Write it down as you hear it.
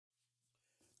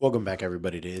Welcome back,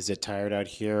 everybody, to Is It Tired Out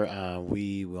Here?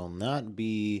 We will not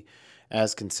be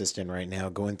as consistent right now,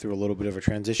 going through a little bit of a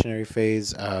transitionary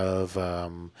phase of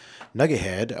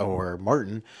Nuggethead or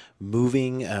Martin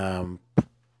moving a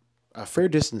fair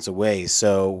distance away.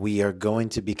 So we are going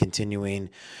to be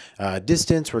continuing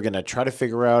distance. We're going to try to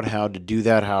figure out how to do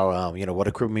that, how,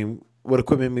 what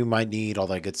equipment we might need, all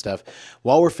that good stuff.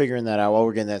 While we're figuring that out, while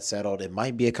we're getting that settled, it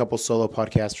might be a couple solo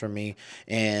podcasts from me,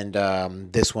 and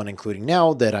this one including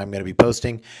now that I'm going to be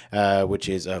posting, which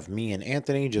is of me and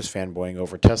Anthony just fanboying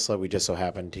over Tesla. We just so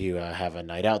happened to have a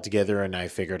night out together, and I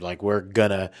figured like we're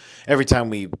gonna every time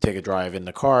we take a drive in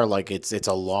the car, like it's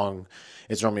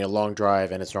normally a long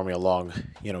drive, and it's normally a long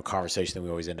conversation that we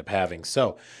always end up having.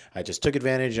 So I just took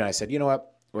advantage, and I said, you know what?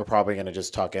 We're probably going to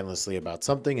just talk endlessly about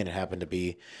something, and it happened to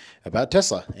be about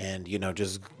Tesla, and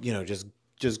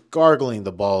just gargling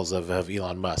the balls of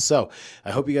Elon Musk. So I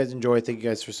hope you guys enjoy. Thank you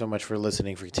guys for so much for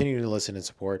listening, for continuing to listen and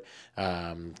support.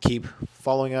 Keep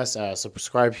following us.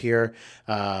 Subscribe here.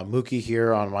 Mookie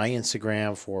here on my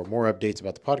Instagram for more updates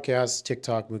about the podcast.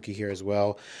 TikTok, Mookie here as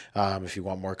well. If you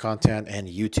want more content, and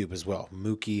YouTube as well.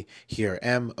 Mookie here,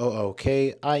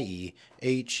 MOOKIEHERE.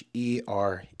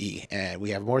 And we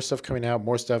have more stuff coming out,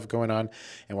 more stuff going on,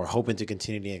 and we're hoping to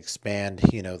continue to expand,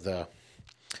 the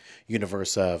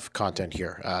universe of content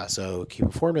here. So keep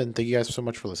informed, and thank you guys so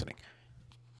much for listening.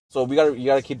 So you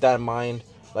gotta keep that in mind.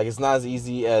 Like, it's not as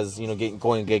easy as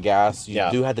going to get gas. You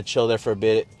do have to chill there for a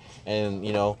bit, and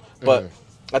but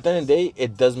at the end of the day,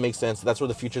 it does make sense. That's where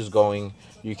the future's going.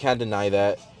 You can't deny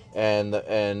that.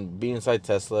 And being inside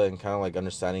Tesla and kind of like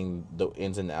understanding the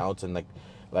ins and outs, and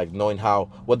like knowing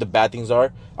what the bad things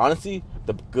are. Honestly,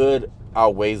 the good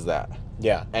outweighs that.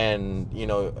 Yeah. And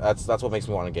that's what makes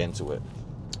me want to get into it.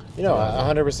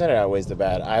 100% it outweighs the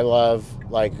bad. I love,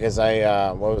 because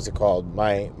what was it called?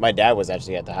 My dad was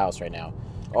actually at the house right now.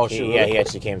 Oh, shoot. Yeah, he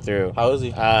actually came through. How is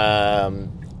he? I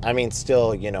mean,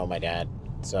 still, my dad.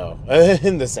 So,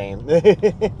 the same.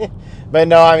 But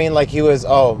no, I mean, like, he was,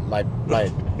 my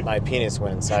penis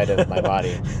went inside of my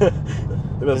body.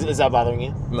 Is that bothering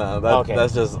you? No,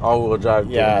 that's just all-wheel drive.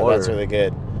 Yeah, that's really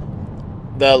good.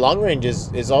 The long range is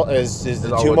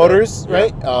the two motors, drive.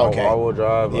 right? Yeah. Oh, okay. All-wheel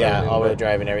drive. Yeah, all-wheel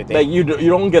drive and everything. Like, you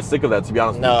don't get sick of that, to be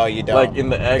honest. No, you don't. Like, in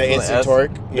the X the and instant the S.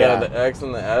 torque. Yeah, the X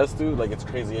and the S, dude. Like, it's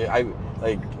crazy.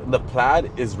 The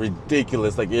Plaid is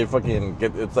ridiculous. Like,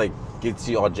 gets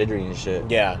you all jittery and shit.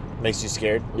 Yeah, makes you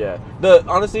scared. Yeah.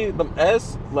 Honestly, the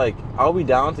S, like, I'll be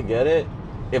down to get it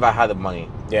if I had the money.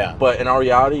 Yeah. But in our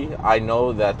reality, I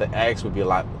know that the X would be a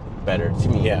lot better to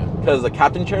me. Yeah. Because the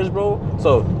captain chairs, bro.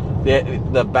 So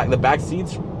the back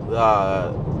seats,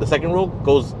 the second row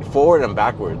goes forward and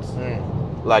backwards.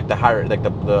 Like the higher, like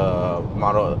the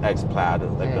Model X Plaid,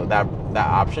 like that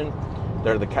option.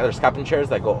 There's captain chairs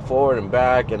that go forward and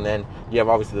back, and then you have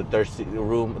obviously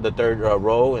the third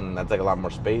row, and that's like a lot more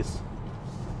space.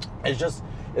 It's just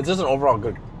an overall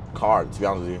good car, to be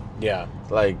honest with you. Yeah.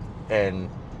 Like, and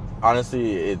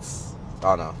honestly, it's,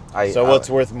 I don't know. So what's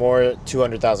worth more,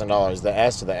 $200,000, the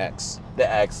S or the X?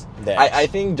 The X. The X. I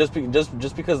think just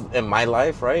because in my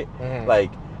life, right?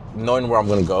 Like, knowing where I'm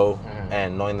gonna go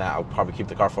and knowing that I'll probably keep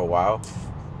the car for a while,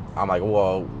 I'm like,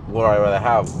 well, what do I rather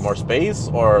have? More space,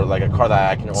 or like a car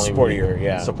that I can only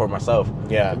sportier, support myself?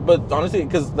 Yeah. But honestly,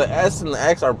 because the S and the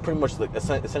X are pretty much like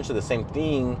essentially the same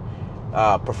thing,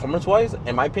 performance-wise,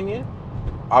 in my opinion.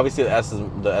 Obviously, the S is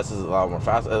a lot more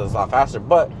fast. It's a lot faster,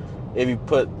 but if you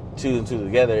put two and two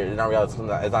together, in our reality,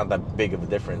 it's not that big of a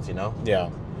difference, Yeah.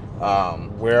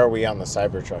 Where are we on the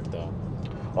Cybertruck, though?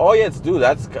 Oh yeah,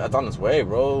 that's on its way,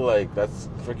 bro. Like, that's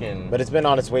freaking. But it's been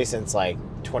on its way since like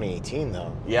 2018,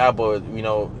 though. Yeah, but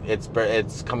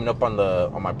it's coming up on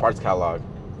my parts catalog.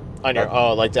 On your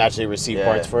like to actually receive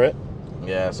parts for it.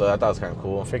 Yeah, so I thought it was kind of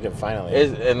cool. Freaking finally.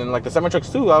 And then like the semi-trucks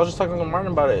too. I was just talking to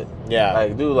Martin about it. Yeah.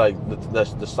 Like, dude, like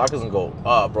the stock doesn't go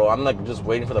up, bro. I'm like just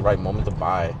waiting for the right moment to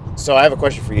buy. So I have a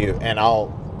question for you, and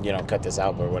I'll cut this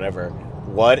out, but whatever.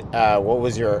 What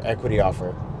was your equity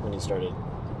offer when you started?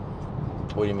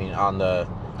 What do you mean on the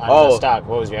stock?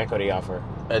 What was your equity offer?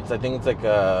 I think it's like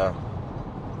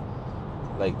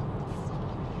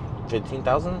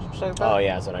 15,000, something like that. Oh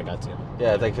yeah, that's what I got to.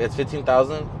 Yeah, it's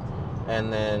 15,000,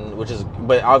 and then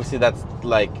but obviously that's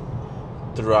like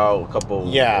throughout a couple,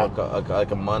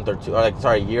 like a month or two, or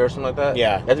a year or something like that.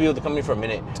 Yeah, you have to be with the company for a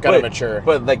minute. It's gotta mature.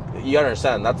 But like, you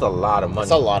understand, that's a lot of money.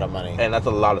 That's a lot of money, and that's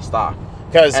a lot of stock.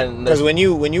 Because when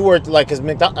you worked, like, because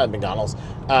McDonald's,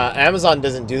 Amazon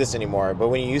doesn't do this anymore, but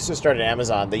when you used to start at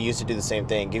Amazon, they used to do the same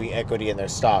thing, give you equity in their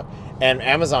stock, and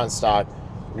Amazon stock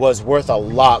was worth a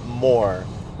lot more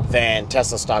than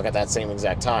Tesla stock at that same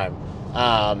exact time.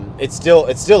 It still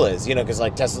is, you know, because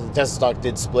like Tesla stock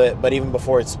did split, but even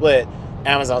before it split,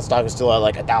 Amazon stock was still at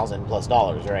like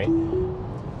 $1,000+, right?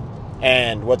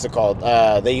 And what's it called?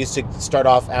 They used to start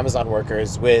off Amazon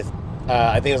workers with,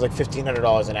 I think it was like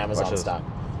 $1,500 in Amazon stock.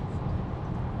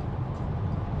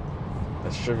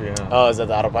 That's trivia. Huh? Oh, is that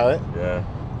the autopilot? Yeah.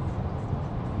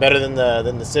 Better than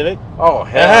the Civic? Oh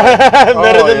hell!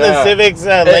 Better than the Civic's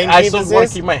lane I keep still want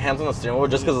assist? to keep my hands on the steering wheel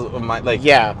just because of my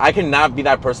Yeah. I cannot be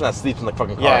that person that sleeps in the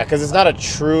fucking car. Yeah, because it's not a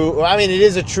true. I mean, it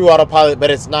is a true autopilot, but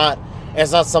it's not.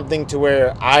 It's not something to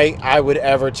where I would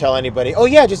ever tell anybody. Oh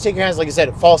yeah, just take your hands, like you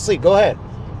said, fall asleep, go ahead.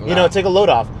 You know, take a load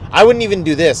off. I wouldn't even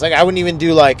do this. Like I wouldn't even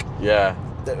do like. Yeah.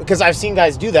 Because I've seen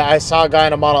guys do that. I saw a guy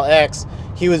in a Model X.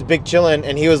 He was big chilling,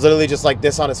 and he was literally just like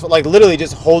this on his phone, like literally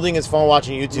just holding his phone,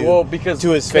 watching YouTube. Well, because to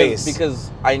his face.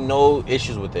 Because I know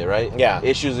issues with it, right? Yeah.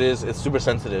 Issues is it's super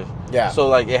sensitive. Yeah. So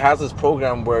like it has this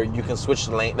program where you can switch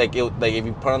the lane. Like if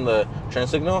you put on the turn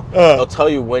signal, it'll tell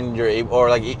you when you're able, or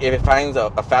like if it finds a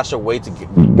faster way to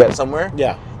get somewhere.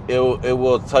 Yeah. It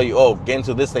will tell you, oh, get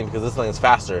into this lane because this lane is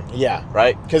faster. Yeah.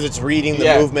 Right. Because it's reading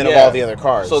the movement of all the other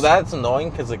cars. So that's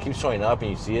annoying because it keeps showing up and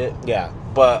you see it. Yeah.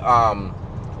 But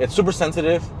it's super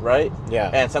sensitive, right? Yeah.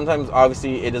 And sometimes,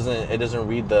 obviously, it doesn't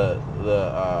read the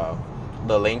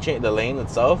lane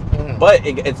itself, but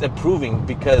it's improving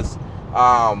because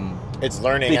it's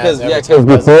learning. Because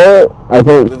before I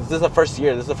think this is the first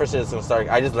year. This is the first year it's gonna start.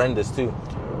 I just learned this too.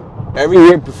 Every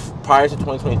year prior to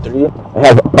 2023, it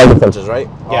has parking sensors, right?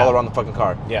 Yeah. All around the fucking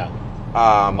car. Yeah.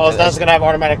 So now it's gonna have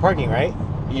automatic parking, right?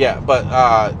 Yeah, but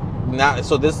now,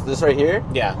 so this right here,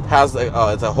 has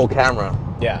it's a whole camera.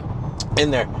 Yeah. In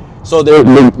there, so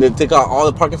they take out all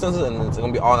the parking sensors and it's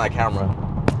gonna be all on that camera.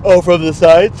 Oh, from the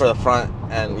side, for the front,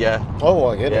 and Oh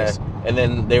my goodness. Yeah. And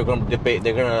then they're gonna depend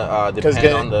on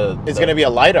the. It's gonna be a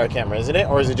LiDAR camera, isn't it,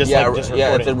 or is it just like just recording?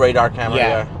 Yeah, it's a radar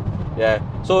camera. Yeah.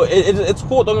 So it's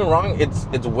cool. Don't get me wrong.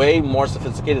 It's way more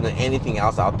sophisticated than anything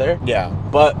else out there. Yeah.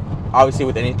 But obviously,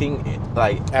 with anything, it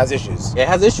has issues. It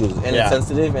has issues, and it's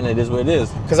sensitive, and it is what it is.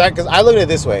 Because I look at it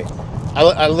this way.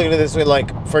 I look at it this way,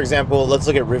 like, for example, let's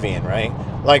look at Rivian, right?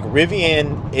 Like,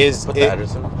 Rivian is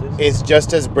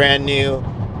just as brand new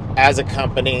as a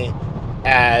company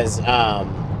as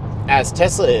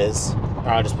Tesla is. Or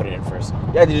I'll just put it in first.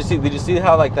 Yeah, did you see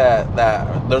how like that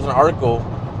there's an article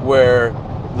where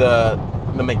the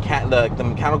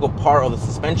mechanical part of the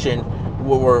suspension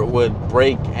would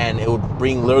break and it would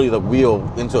bring literally the wheel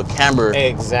into a camber.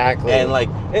 Exactly. And like,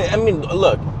 I mean,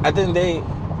 look, at the end of the day,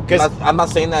 I'm not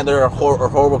saying that they're a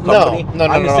horrible company. No,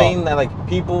 I'm just saying that like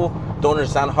people don't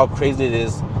understand how crazy it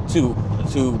is to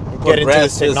get into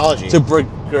this technology, to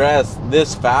progress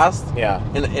this fast. Yeah.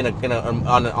 In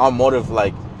on an automotive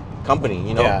like company,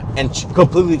 you know, and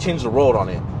completely change the world on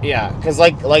it. Yeah, because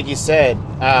like you said,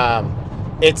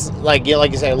 it's like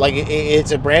you said, like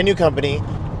it's a brand new company,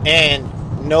 and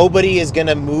nobody is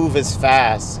gonna move as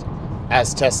fast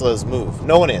as Tesla's move.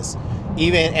 No one is.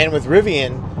 And with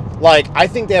Rivian, like, I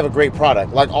think they have a great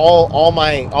product. Like all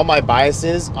my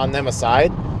biases on them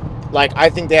aside, like,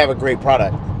 I think they have a great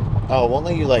product. Oh, it won't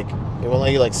let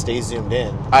you stay zoomed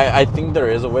in. I think there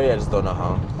is a way, I just don't know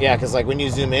how. Yeah, because like when you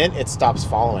zoom in, it stops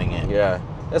following it. Yeah,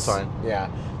 that's fine.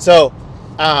 Yeah. So,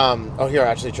 oh, here,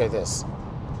 actually try this.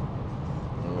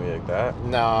 Maybe like that.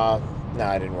 No,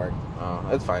 it didn't work. Oh,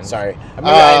 that's fine. Sorry. I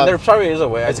mean, there probably is a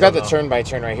way. It's got the turn by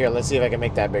turn right here. Let's see if I can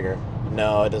make that bigger.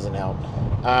 No, it doesn't help.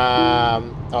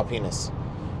 Oh, penis.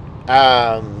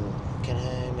 Can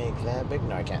I make that big?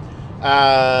 No, I can't.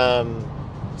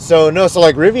 So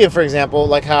like Rivian, for example,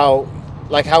 like how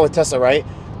with Tesla, right?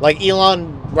 Like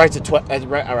Elon writes a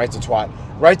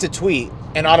tweet,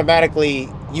 and automatically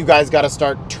you guys got to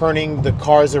start turning the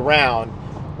cars around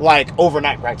like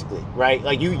overnight, practically, right?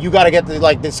 Like you got to get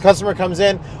like this customer comes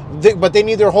in, but they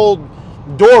need their whole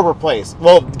door replaced.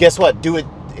 Well, guess what? Do it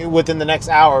within the next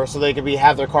hour so they can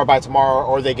have their car by tomorrow,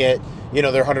 or they get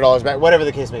their $100 back, whatever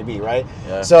the case may be, right?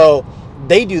 Yeah. So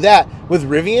they do that. With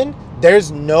Rivian,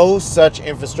 there's no such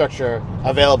infrastructure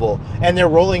available, and they're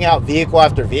rolling out vehicle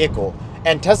after vehicle.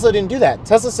 And Tesla didn't do that.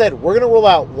 Tesla said, we're going to roll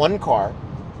out one car,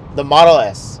 the Model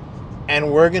S,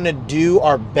 and we're going to do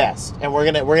our best, and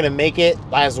we're going to make it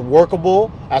as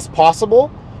workable as possible.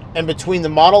 And between the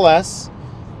Model S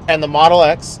and the Model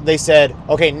X, they said,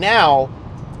 okay, now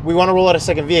we want to roll out a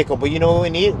second vehicle, but you know what we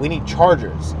need? We need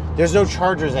chargers. There's no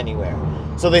chargers anywhere.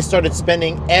 So they started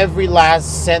spending every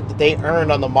last cent that they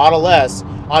earned on the Model S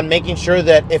on making sure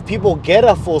that if people get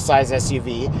a full-size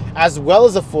SUV as well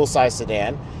as a full-size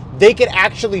sedan, they could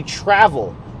actually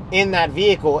travel in that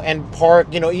vehicle and park,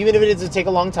 even if it doesn't take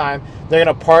a long time, they're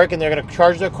going to park and they're going to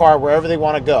charge their car wherever they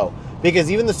want to go.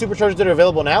 because even the superchargers that are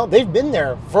available now, they've been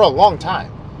there for a long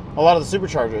time. A lot of the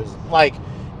superchargers, like,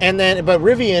 and then but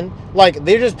Rivian, like,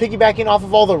 they're just piggybacking off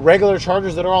of all the regular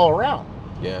chargers that are all around.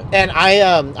 Yeah. And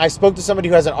I spoke to somebody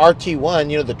who has an RT1,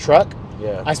 you know, the truck.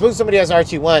 Yeah. I spoke to somebody who has an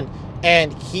RT1,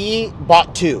 and he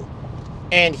bought two.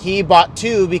 And he bought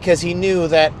two because he knew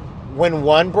that when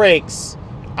one breaks,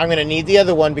 I'm going to need the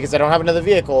other one because I don't have another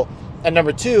vehicle. And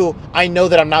number two, I know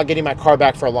that I'm not getting my car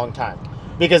back for a long time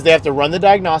because they have to run the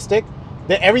diagnostic.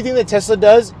 Everything that Tesla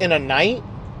does in a night,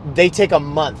 they take a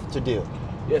month to do.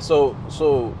 Yeah. So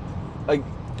like,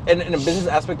 in a business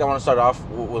aspect, I want to start off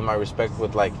with my respect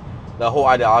with like the whole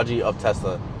ideology of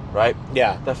Tesla, right?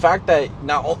 Yeah. The fact that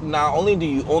not only do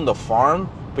you own the farm,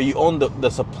 but you own the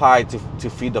supply to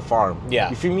feed the farm. Yeah.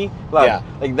 You feel me? Like, yeah.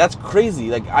 Like, that's crazy.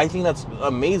 Like, I think that's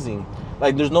amazing.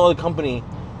 Like, there's no other company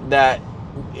that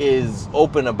is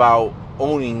open about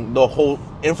owning the whole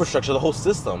infrastructure, the whole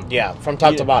system. Yeah, from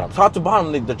top to bottom. Top to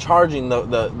bottom, like the charging,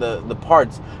 the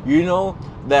parts. You know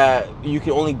that you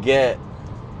can only get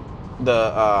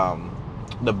the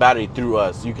battery through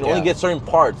us. You can only get certain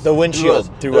parts. The windshield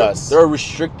through us. They're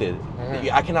restricted. Mm-hmm.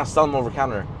 I cannot sell them over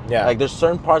counter. Yeah. Like, there's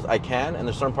certain parts I can, and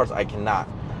there's certain parts I cannot.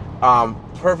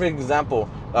 Perfect example.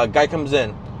 A guy comes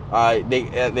in.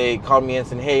 They called me and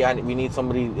said, "Hey, we need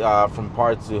somebody from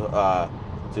parts to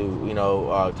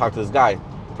talk to this guy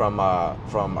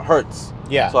from Hertz."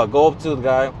 Yeah. So I go up to the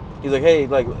guy. He's like, "Hey,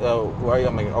 like, who are you?"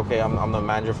 I'm like, "Okay, I'm the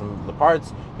manager from the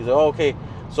parts." He's like, "Oh, okay.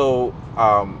 So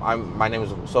my name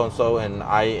is so and so, and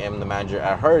I am the manager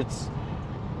at Hertz.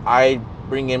 I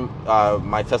bring in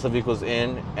my Tesla vehicles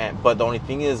in, but the only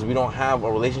thing is we don't have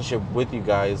a relationship with you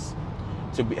guys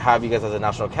to have you guys as a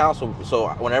national account. So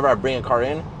whenever I bring a car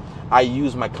in, I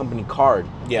use my company card,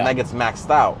 and that gets maxed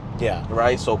out. Yeah.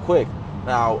 Right. So quick.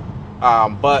 Now,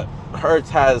 but Hertz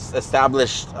has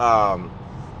established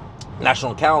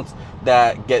national accounts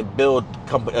that get billed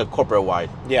corporate wide.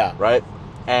 Yeah. Right.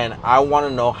 And I want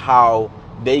to know how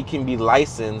they can be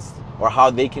licensed or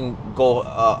how they can go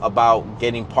about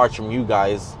getting parts from you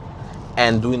guys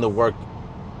and doing the work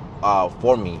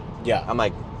for me. Yeah. I'm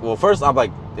like, well, first I'm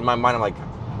like, in my mind, I'm like,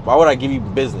 why would I give you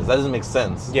business? That doesn't make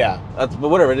sense. Yeah. But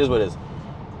whatever, it is what it is.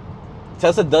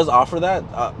 Tesla does offer that.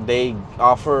 They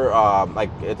offer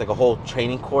it's like a whole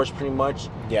training course pretty much.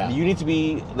 Yeah. You need to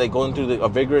be like going through a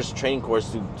vigorous training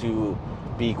course to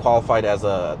be qualified as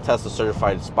a Tesla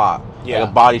certified spot. Yeah. Like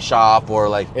a body shop or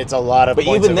like. It's a lot of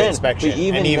points of inspection.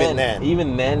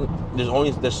 Even then,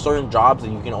 there's certain jobs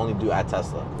that you can only do at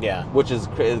Tesla. Yeah. Which is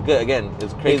good. Again,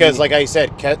 it's crazy. Because like I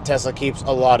said, Tesla keeps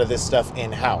a lot of this stuff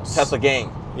in house. Tesla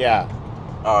gang. Yeah.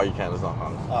 Oh, you can't. It's not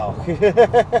fun. Oh.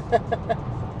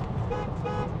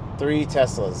 3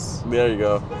 Teslas. There you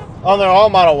go. Oh, they're all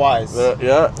Model Ys.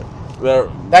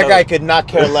 That guy could not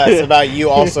care less about you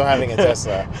also having a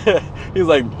Tesla. He's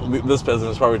like, this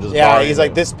peasant is probably just he's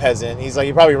like, this peasant. He's like,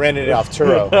 he probably rented it off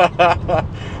Turo.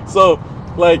 So,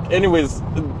 like, anyways,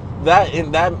 that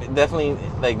definitely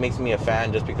like makes me a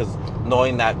fan just because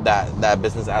knowing that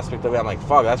business aspect of it, I'm like,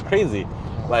 fuck, that's crazy.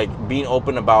 Like, being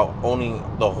open about owning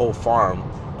the whole farm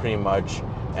pretty much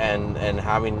and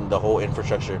having the whole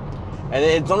infrastructure. And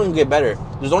it's only going to get better.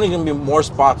 There's only going to be more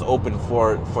spots open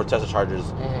for Tesla chargers.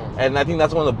 Mm-hmm. And I think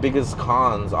that's one of the biggest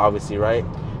cons, obviously, right?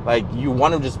 Like, you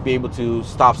want to just be able to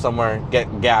stop somewhere,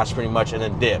 get gas pretty much, and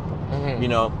then dip, mm-hmm. you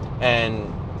know?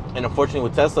 And unfortunately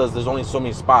with Teslas, there's only so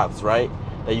many spots, right,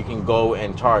 that you can go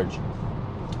and charge.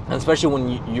 And especially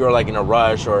when you're like in a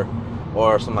rush or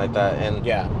something like that. And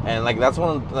and like that's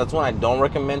one I don't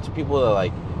recommend to people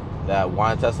that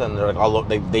want a Tesla and they're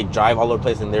like they drive all over the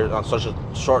place and they're on such a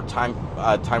short time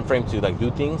frame to like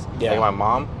do things. Yeah. Like my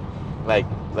mom, like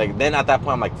then at that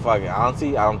point I'm like, fuck it.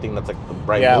 Honestly, I don't think that's like the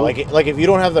right move. like if you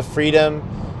don't have the freedom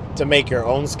to make your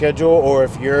own schedule, or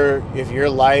if your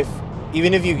life,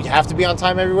 even if you have to be on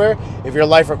time everywhere, if your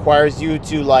life requires you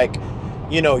to like,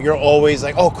 you know, you're always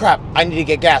like, oh crap, I need to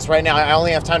get gas right now. I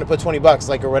only have time to put $20,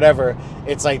 like, or whatever.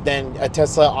 It's like, then a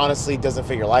Tesla honestly doesn't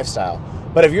fit your lifestyle.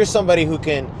 But if you're somebody who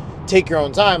can take your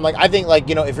own time, like I think, like,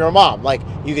 you know, if you're a mom, like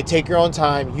you could take your own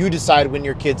time, you decide when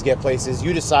your kids get places,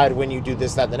 you decide when you do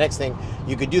this, that, the next thing,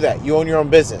 you could do that. You own your own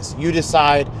business, you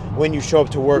decide when you show up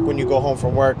to work, when you go home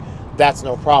from work, that's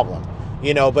no problem,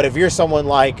 you know. But if you're someone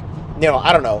like, you know,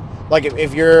 I don't know, like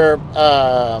if you're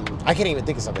I can't even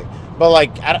think of something, but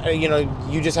like, you know,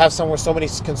 you just have somewhere so many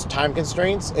time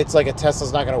constraints, it's like a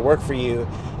Tesla's not going to work for you.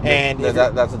 And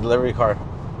that's a delivery car.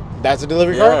 That's a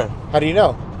delivery car? How do you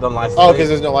know? The license plate. Because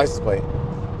there's no license plate.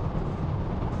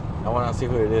 I want to see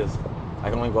who it is. I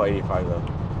can only go 85 though.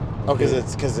 Oh, because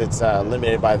it's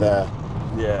limited by the.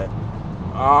 Yeah.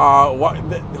 What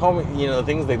homie? You know, the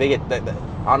things they get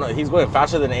I don't know. He's going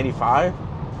faster than 85.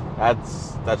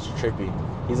 That's trippy.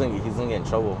 He's gonna get in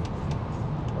trouble.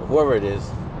 Whoever it is.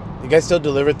 You guys still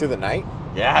deliver through the night?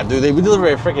 Yeah, dude. We deliver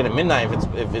at freaking at midnight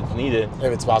if it's needed.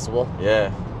 If it's possible.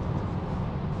 Yeah.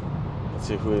 Let's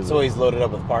see who is. So it. he's loaded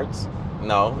up with parts?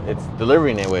 No, it's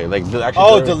delivering anyway. Like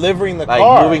actually. Delivering the like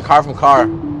car. Like moving car from car.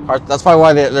 That's probably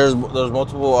why there's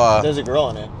multiple. There's a girl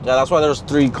in it. Yeah, that's why there's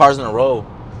 3 cars in a row.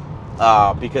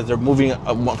 Because they're moving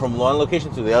from one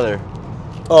location to the other.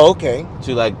 Oh, okay.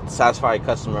 To like satisfy a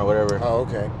customer or whatever. Oh,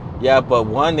 okay. Yeah, but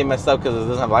 1, they messed up because it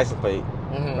doesn't have a license plate,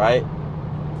 right?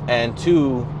 And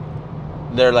 2,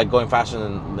 they're like going faster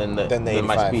than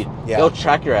my speed. Yeah. They'll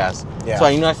track your ass. Yeah. So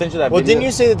I sent you that. Well, video. didn't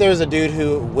you say that there was a dude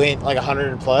who went like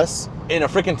 100 plus in a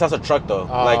freaking Tesla truck though?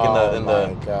 Oh, like in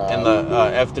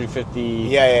the F-350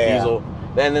 diesel.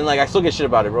 And then like I still get shit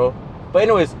about it, bro. But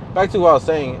anyways, back to what I was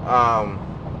saying.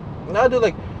 No, dude,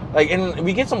 like, and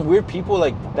we get some weird people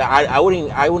like that. I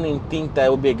wouldn't think that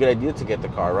it would be a good idea to get the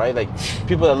car, right? Like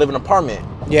people that live in an apartment.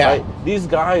 Yeah. Right? These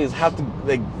guys have to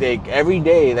like every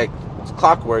day, like it's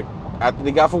clockwork. After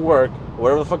they got for work,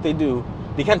 whatever the fuck they do,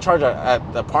 they can't charge at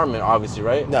the apartment, obviously,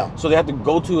 right? No. So they have to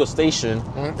go to a station,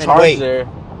 charge there,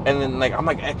 and then like I'm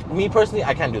like, me personally,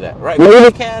 I can't do that, right? Maybe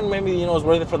they can, maybe it's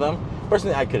worth it for them.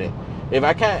 Personally, I couldn't. If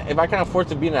I can't afford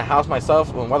to be in a house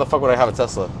myself, well, why the fuck would I have a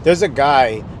Tesla? There's a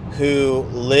guy who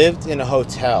lived in a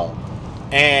hotel,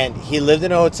 and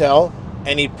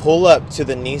he'd pull up to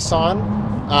the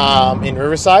Nissan in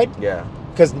Riverside. Yeah.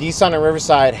 Because Nissan in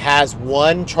Riverside has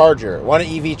one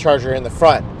EV charger in the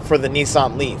front for the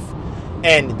Nissan Leaf.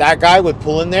 And that guy would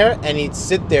pull in there and he'd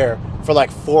sit there for like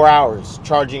 4 hours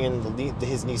charging in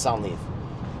his Nissan Leaf.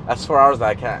 That's 4 hours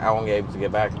that I won't get able to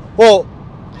get back. Well,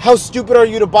 how stupid are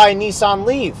you to buy a Nissan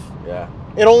Leaf? Yeah.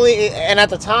 And at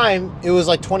the time, it was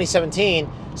like 2017.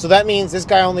 So that means this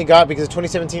guy only got, because the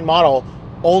 2017 model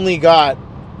only got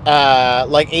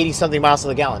like 80 something miles to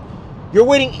the gallon. You're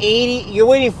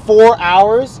waiting 4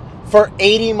 hours for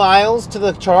 80 miles to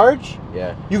the charge?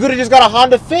 Yeah. You could have just got a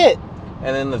Honda Fit.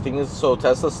 And then the thing is, so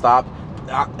Tesla stopped,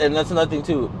 and that's another thing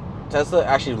too. Tesla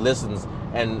actually listens,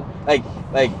 and like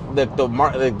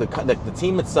the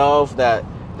team itself that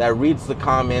reads the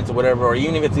comments or whatever, or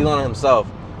even if it's Elon himself,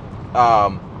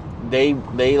 they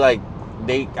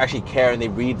actually care and they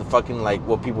read the fucking like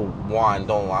what people want and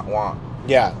don't want.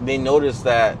 Yeah. They noticed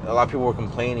that a lot of people were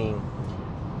complaining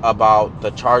about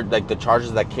the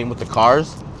chargers that came with the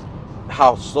cars,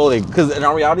 how slow because in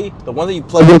our reality, the ones that you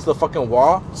plug into the fucking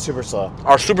wall super slow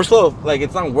are super slow. Like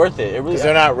it's not worth it. It really, because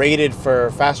they're not rated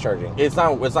for fast charging. It's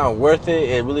not worth it.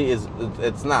 It really is.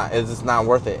 It's just not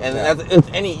worth it. And it's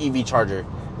any EV charger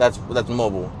that's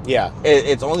mobile. Yeah.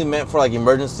 It's only meant for like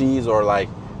emergencies or like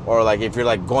if you're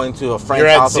like going to a friend's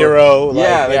house. You're at zero.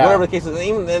 whatever the case is.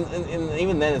 And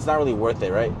even then, it's not really worth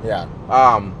it, right? Yeah.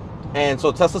 And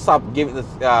so Tesla stopped giving this,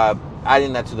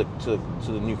 adding that to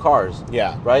the new cars.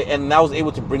 Yeah. Right, and that was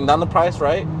able to bring down the price,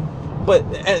 right? But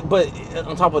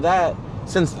on top of that,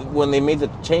 since when they made the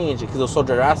change, because it was so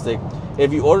drastic,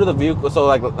 if you order the vehicle, so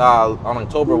like on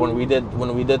October when we did the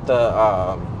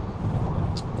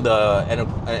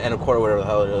and a quarter, whatever the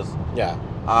hell it is. Yeah.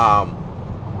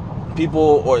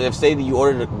 People, or if say that you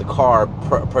ordered the car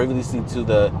previously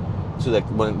to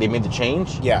when they made the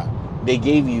change. Yeah. They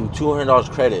gave you $200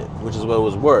 credit, which is what it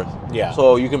was worth. Yeah.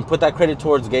 So you can put that credit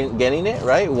towards getting it,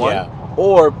 right? One. Yeah.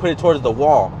 Or put it towards the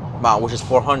wall amount, which is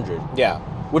 $400. Yeah.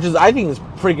 Which is, I think, is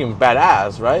freaking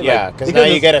badass, right? Yeah, because now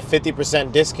you get a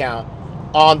 50% discount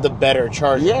on the better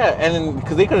charger. Yeah, and then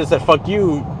because they could have said, "Fuck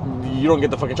you, you don't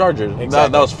get the fucking charger."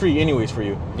 Exactly. That was free anyways for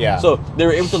you. Yeah. So they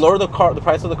were able to lower the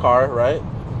price of the car, right?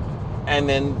 And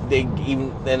then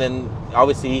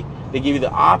obviously they give you the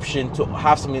option to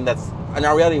have something that's, in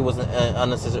our reality, was an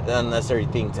unnecessary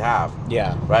thing to have.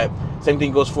 Yeah. Right? Same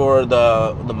thing goes for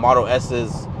the Model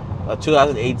S's,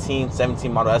 2018,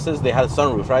 17 Model S's. They had a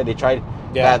sunroof, right? They tried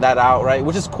that out, right?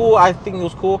 Which is cool. I think it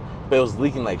was cool, but it was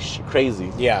leaking like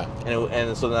crazy. Yeah.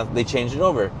 And so they changed it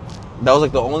over. That was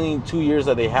like the only 2 years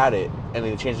that they had it, and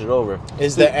they changed it over.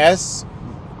 Is the S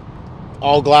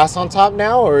all glass on top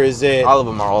now, or is it... All of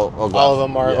them are all glass. All of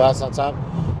them are glass on top?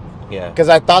 Yeah. Because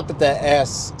I thought that the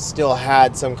S still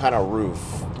had some kind of roof,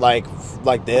 like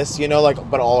this,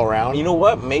 but all around. You know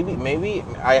what? Maybe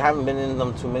I haven't been in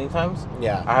them too many times.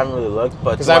 Yeah. I haven't really looked,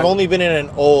 but because I've only been in an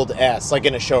old S, like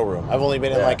in a showroom. I've only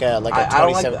been in like a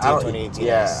 2017, 2018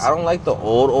 S. I don't like the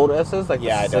old S's, like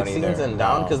the I don't 16s either. and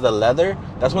down, because the leather.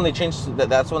 That's when they changed.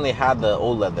 That's when they had the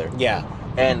old leather. Yeah.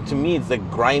 And to me, it's the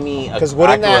grimy, because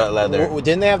leather.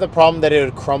 Didn't they have the problem that it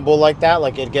would crumble like that,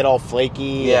 like it'd get all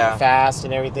flaky and fast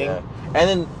and everything? Yeah. And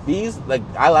then these, like,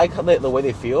 I like the way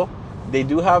they feel. they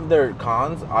do have their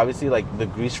cons. Obviously, like the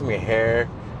grease from your hair,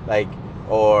 like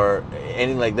or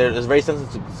any like it's very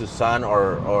sensitive to sun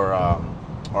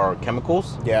or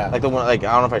chemicals. Yeah. Like the one like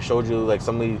I don't know if I showed you like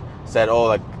somebody said oh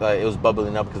like it was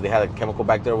bubbling up because they had a chemical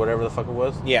back there or whatever the fuck it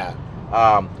was. Yeah.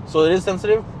 So it is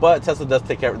sensitive, but Tesla does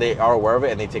take care. They are aware of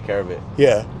it and they take care of it.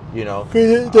 Yeah. You know.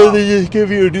 Don't they just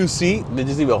give you a new seat? They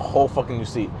just give you a whole fucking new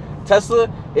seat. Tesla,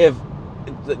 if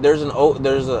there's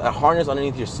a harness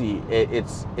underneath your seat,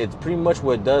 it's pretty much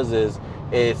what it does is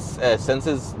it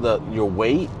senses your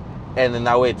weight, and then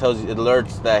that way it tells you, it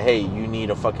alerts that hey, you need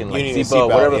a fucking like seatbelt,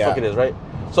 whatever the fuck it is, right?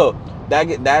 So that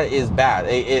is bad.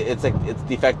 It's like it's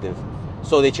defective.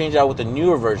 So they changed it out with the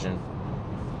newer version.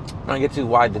 I get to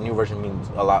why the new version means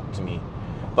a lot to me,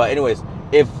 but anyways,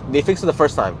 if they fix it the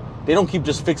first time, they don't keep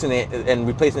just fixing it and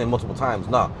replacing it multiple times.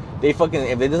 No, they fucking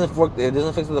if it doesn't work, it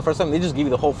doesn't fix it the first time. They just give you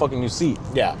the whole fucking new seat.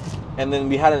 Yeah. And then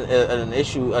we had an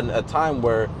issue, a time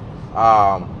where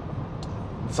a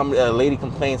lady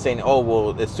complained saying, "Oh,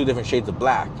 well, it's 2 different shades of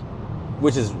black,"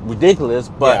 which is ridiculous.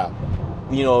 But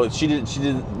you know, she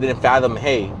didn't fathom.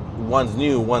 Hey, one's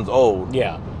new, one's old.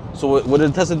 Yeah. So what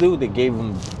did Tesla do? They gave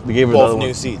her both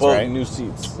new seats, both right? new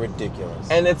seats. Ridiculous.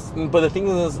 And but the thing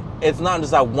is, it's not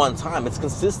just at one time. It's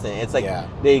consistent. It's like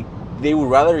they would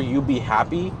rather you be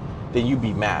happy than you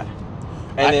be mad.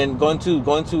 And then going to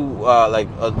like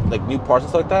new parts and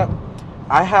stuff like that.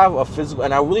 I have a physical,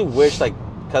 and I really wish like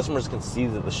customers can see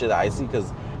the shit that I see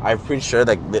because I'm pretty sure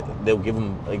like they'll give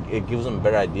them like it gives them a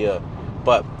better idea.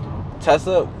 But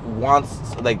Tesla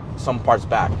wants like some parts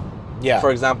back. Yeah.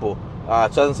 For example.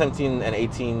 2017 and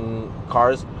 18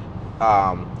 cars.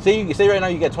 Say right now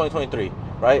you get 2023,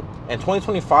 right? And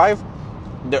 2025,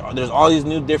 there's all these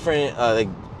new different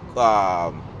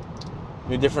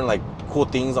cool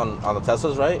things on the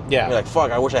Teslas, right? Yeah. You're like,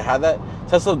 fuck, I wish I had that.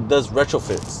 Tesla does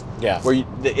retrofits. Yeah. Where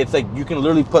it's like you can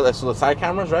literally put so the side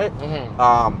cameras, right?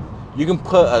 Mm-hmm. You can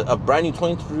put a brand new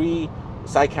 23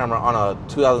 side camera on a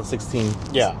 2016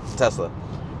 Tesla,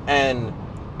 and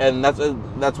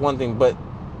that's one thing, but.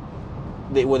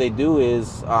 What they do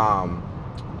is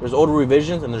there's older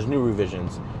revisions and there's new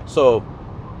revisions. So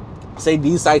say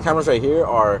these side cameras right here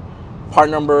are part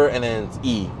number and then it's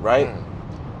E, right?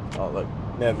 Oh look,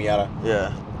 Miata.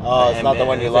 Yeah. Oh, it's not the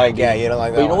one you like. Yeah, you don't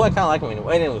like that. But you know what? I kind of like them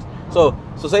anyway. Anyways, so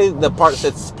say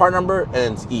it's part number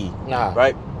and it's E,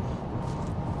 right?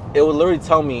 It will literally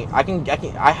tell me I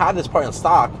have this part in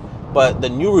stock, but the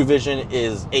new revision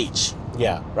is H.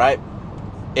 Yeah. Right.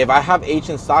 If I have H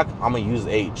in stock, I'm gonna use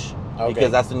H. Okay.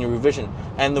 Because that's the new revision,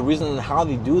 and the reason how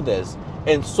they do this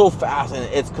and so fast and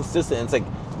it's consistent. It's like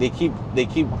they keep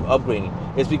upgrading.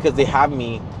 It's because they have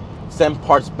me send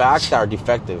parts back that are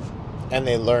defective, and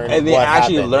they learn and they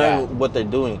actually learn what they're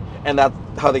doing, and that's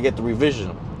how they get the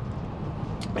revision.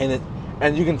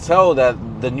 And you can tell that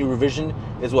the new revision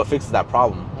is what fixes that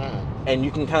problem, and you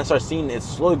can kind of start seeing it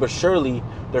slowly but surely.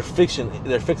 They're fixing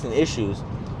issues,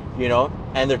 you know,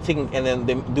 and then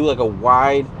they do like a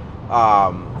wide.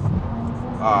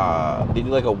 They do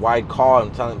like a wide call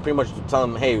and pretty much tell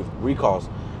them, hey, recalls.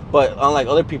 But unlike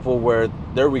other people where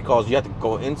their recalls, you have to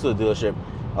go into the dealership.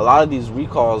 A lot of these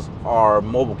recalls are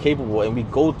mobile capable, and we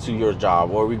go to your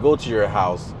job or we go to your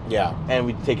house. Yeah. And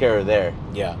we take care of there.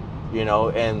 Yeah. You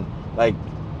know, and like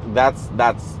that's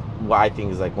what I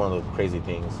think is like one of the crazy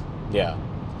things. Yeah.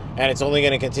 And it's only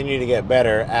going to continue to get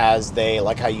better as they,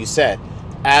 like how you said,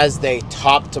 as they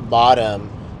top to bottom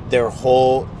their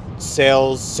whole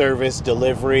sales, service,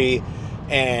 delivery,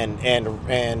 and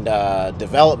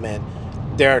development.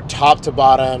 They're top to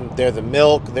bottom. They're the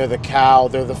milk. They're the cow.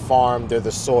 They're the farm. They're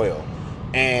the soil.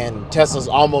 And Tesla's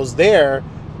almost there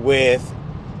with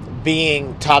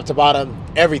being top to bottom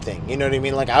everything. You know what I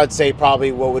mean? Like I would say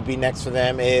probably what would be next for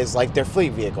them is like their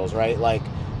fleet vehicles, right? Like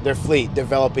their fleet,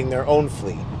 developing their own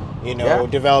fleet. You know,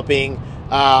 developing.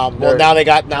 Now they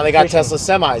got Tesla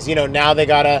semis. You know, now they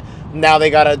gotta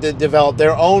develop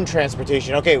their own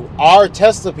transportation. Okay, our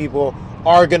Tesla people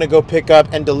are gonna go pick up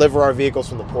and deliver our vehicles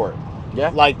from the port. Yeah,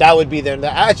 like that would be their.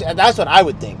 That's what I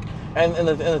would think. And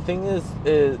the thing is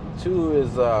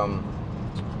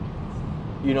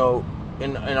you know,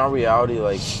 in our reality,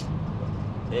 like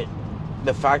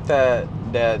the fact that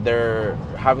they're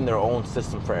having their own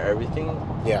system for everything.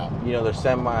 Yeah. You know, their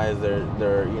semis,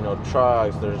 their you know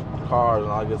trucks, their cars,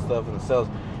 and all that good stuff, and the sales.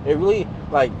 It really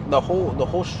like the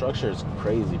whole structure is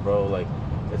crazy, bro. Like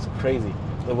it's crazy.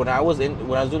 Like, when I was doing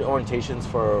orientations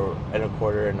for N a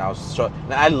quarter, and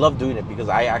I love doing it because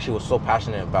I actually was so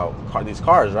passionate about these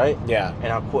cars, right? Yeah.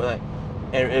 And how cool, like,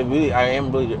 and it really, I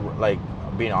am really like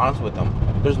being honest with them.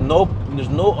 There's no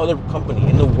other company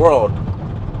in the world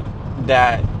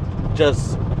that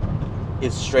just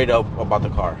is straight up about the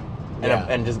car.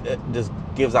 and just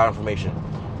gives out information.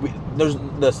 There's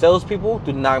the salespeople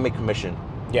do not make commission.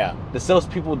 Yeah. The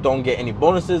salespeople don't get any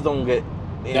bonuses. Don't get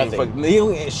Nothing. They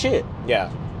don't get shit.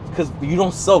 Yeah. Because you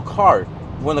don't sell cars.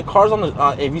 When the car's on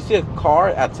the, if you see a car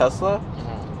at Tesla,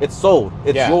 it's sold.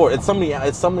 It's yours.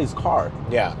 It's somebody's car.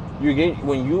 Yeah. You get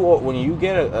when you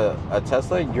get a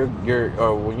Tesla,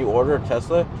 or when you order a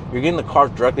Tesla, you're getting the car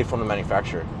directly from the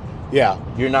manufacturer. Yeah.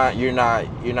 You're not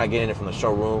getting it from the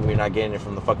showroom. You're not getting it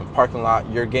from the fucking parking lot.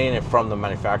 You're getting it from the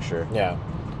manufacturer. Yeah.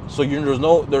 So there's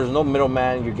no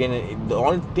middleman. You're getting it. The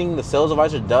only thing the sales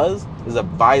advisor does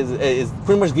is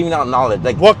pretty much giving out knowledge.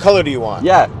 Like, what color do you want?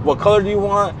 Yeah, what color do you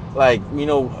want? Like,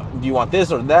 do you want this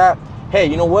or that? Hey,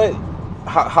 you know what?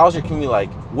 How's your commute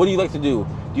like? What do you like to do?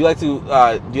 Do you like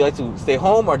to stay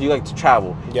home or do you like to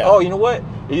travel? Yeah. Oh, you know what?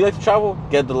 If you like to travel,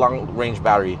 get the long range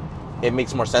battery. It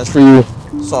makes more sense for you.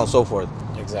 So on and so forth.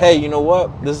 Exactly. Hey, you know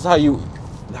what? This is how you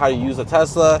use a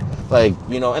Tesla. Like,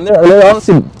 and they're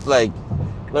honestly like.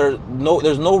 There's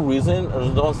no reason,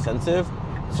 there's no incentive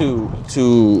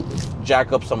to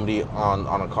jack up somebody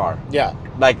on a car. Yeah.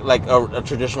 Like a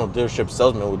traditional dealership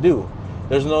salesman would do.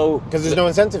 There's no, because there's no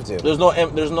incentive to. There's no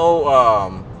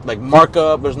like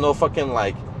markup. There's no fucking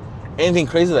like anything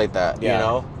crazy like that.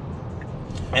 Yeah.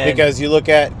 And because you look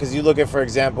at for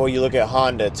example, you look at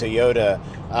Honda, Toyota,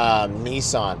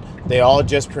 Nissan. They all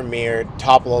just premiered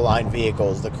top of the line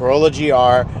vehicles: the Corolla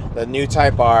GR, the new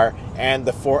Type R, and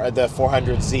the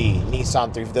 400Z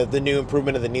Nissan 3, the new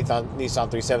improvement of the Nissan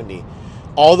 370.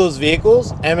 All those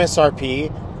vehicles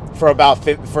MSRP for about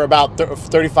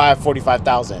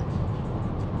 45,000.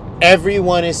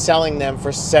 Everyone is selling them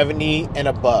for 70 and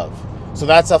above. So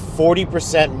that's a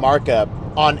 40% markup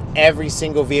on every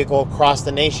single vehicle across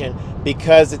the nation,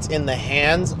 because it's in the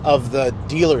hands of the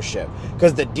dealership,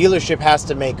 because the dealership has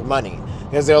to make money,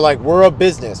 because they're like, we're a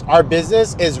business. Our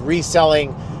business is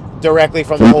reselling directly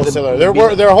from the wholesaler.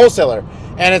 They're a wholesaler,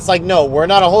 and it's like, no, we're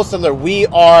not a wholesaler. We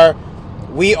are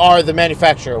the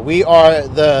manufacturer. We are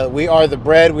the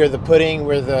bread. We're the pudding.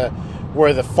 We're the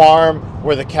farm.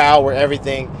 We're the cow. We're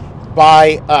everything.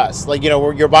 Buy us. Like,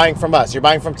 you're buying from us. You're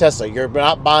buying from Tesla. You're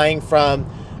not buying from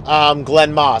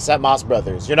Glenn Moss at Moss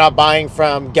Brothers. You're not buying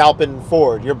from Galpin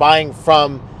Ford. You're buying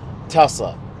from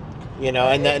Tesla.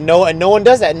 And no one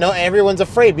does that. No, everyone's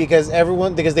afraid because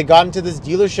they got into this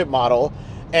dealership model,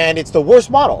 and it's the worst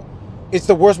model. It's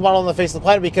the worst model on the face of the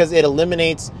planet because it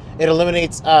eliminates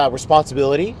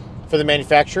responsibility for the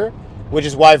manufacturer, which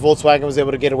is why Volkswagen was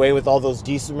able to get away with all those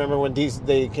diesel. Remember when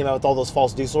they came out with all those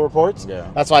false diesel reports?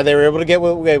 Yeah. That's why they were able to get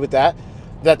away with that.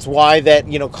 That's why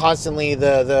constantly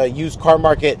the used car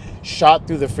market shot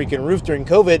through the freaking roof during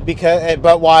COVID.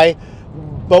 But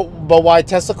why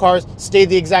Tesla cars stayed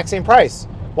the exact same price?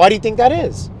 Why do you think that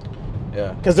is?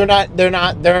 Yeah. Because they're not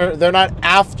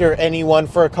after anyone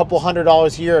for a couple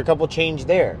 $100 here, a couple change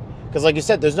there. Because like you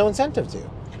said, there's no incentive to.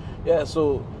 Yeah.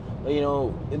 So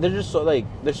they're just so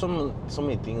there's so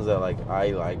many things that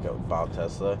I like about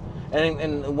Tesla,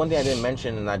 and one thing I didn't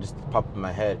mention and I just popped in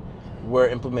my head. We're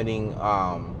implementing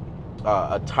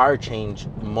a tire change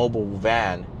mobile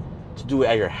van to do it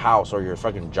at your house or your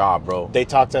fucking job, bro. They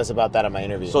talked to us about that in my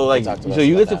interview. So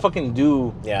you get to fucking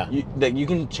do you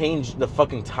can change the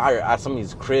fucking tire at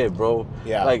somebody's crib, bro.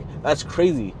 Yeah, that's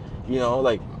crazy.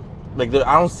 I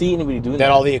don't see anybody doing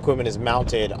that. All the equipment is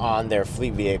mounted on their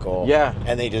fleet vehicle. Yeah,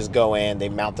 and they just go in, they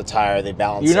mount the tire, they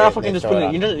balance. You're not fucking just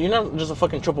putting. You're not just a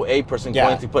fucking AAA person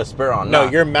going to put a spare on. No,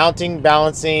 you're mounting,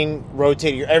 balancing,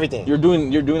 rotating, you're everything. You're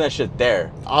doing that shit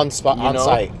there on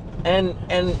site. And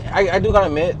I do gotta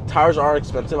admit, tires are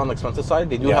expensive on the expensive side.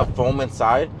 They do have foam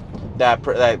inside.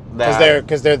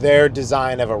 Because they're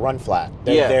design of a run flat.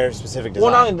 They're their specific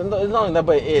design. Well, not only that,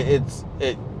 but it's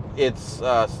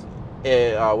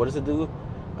what does it do?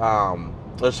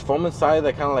 There's foam inside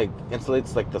that kind of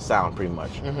insulates the sound pretty much,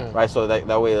 right? So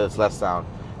that way there's less sound.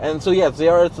 And so it's a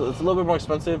little bit more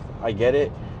expensive. I get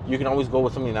it. You can always go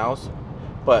with something else,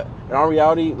 but in our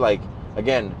reality,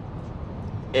 again,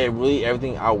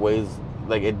 everything outweighs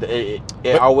it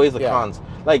outweighs the cons.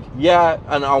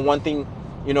 And on one thing,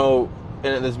 and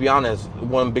let's be honest,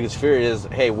 one biggest fear is,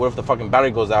 hey, what if the fucking battery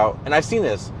goes out? And I've seen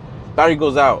this. Battery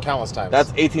goes out countless times.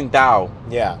 That's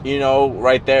 18,000. Yeah.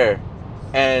 Right there.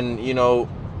 And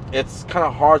it's kind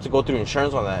of hard to go through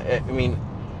insurance on that. I mean,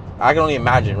 I can only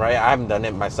imagine, right? I haven't done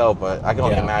it myself, but I can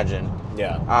only imagine.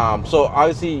 Yeah. So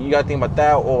obviously you got to think about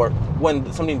that, or when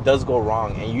something does go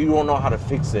wrong and you don't know how to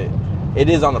fix it, it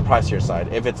is on the price to your side.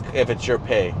 If it's your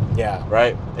pay. Yeah.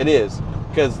 Right? It is.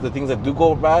 Because the things that do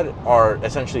go bad are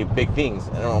essentially big things,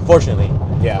 and unfortunately,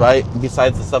 right?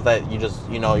 Besides the stuff that you're just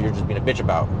being a bitch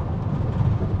about.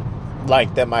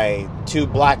 Like that my 2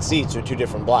 black seats are 2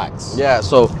 different blacks. Yeah.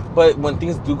 So, but when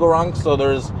things do go wrong, so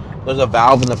there's a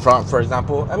valve in the front, for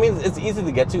example. I mean, it's easy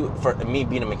to get to for me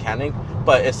being a mechanic,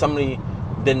 but if somebody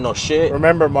didn't know shit.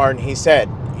 Remember, Martin, he said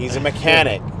he's a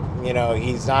mechanic. You know,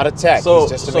 he's not a tech. So,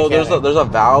 he's just a mechanic. there's a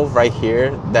valve right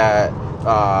here that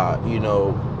you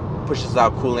know, pushes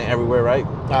out coolant everywhere, right?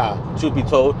 Truth be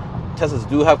told, Teslas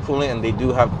do have coolant and they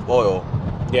do have oil.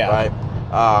 Yeah. Right.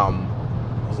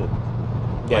 Is it?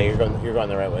 Yeah, Right. you're going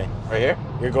the right way. Right here.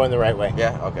 You're going the right way.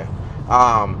 Yeah. Okay.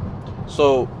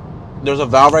 So there's a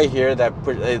valve right here that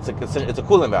it's a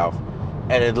coolant valve,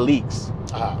 and it leaks.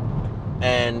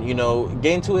 And you know,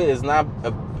 getting to it is not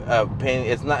a pain.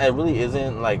 It's not. It really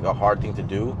isn't like a hard thing to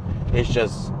do. It's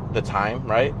just the time,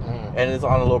 right? And it's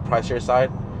on a little pricier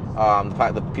side.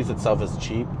 The piece itself is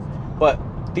cheap, but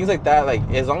things like that, like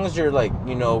as long as you're like,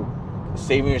 you know,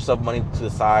 saving yourself money to the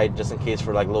side just in case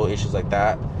for like little issues like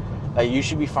that, like you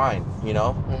should be fine, you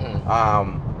know.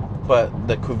 But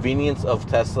the convenience of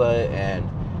Tesla and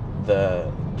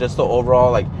the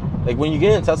overall like when you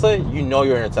get in a Tesla, you know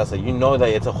you're in a Tesla. You know that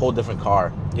it's a whole different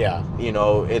car. Yeah. You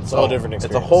know, it's a whole different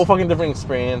experience. It's a whole fucking different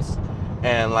experience.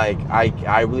 And like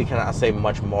I really cannot say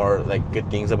much more like good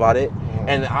things about it.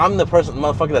 And I'm the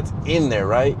motherfucker that's in there,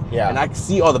 right? Yeah. And I can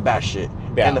see all the bad shit.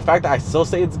 Yeah. And the fact that I still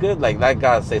say it's good, like that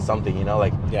gotta say something, you know,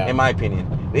 like in my opinion.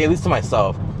 At least to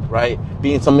myself, right?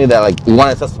 Being somebody that like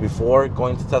wanted Tesla before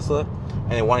going to Tesla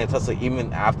and wanting Tesla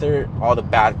even after all the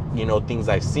bad, you know, things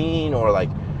I've seen or like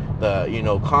the, you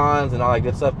know, cons and all that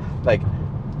good stuff. Like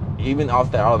even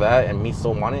off that all that and me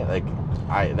still want it, like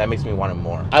that makes me want it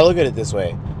more. I look at it this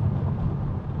way.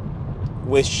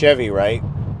 With Chevy, right?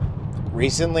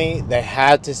 Recently, they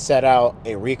had to set out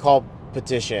a recall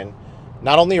petition,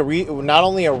 not only a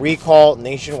recall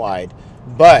nationwide,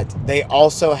 but they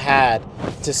also had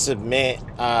to submit.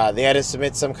 They had to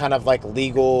submit some kind of like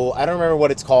legal. I don't remember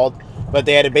what it's called, but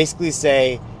they had to basically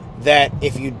say that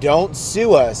if you don't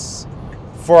sue us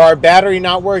for our battery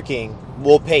not working,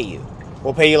 we'll pay you.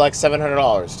 We'll pay you like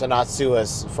 $700 to not sue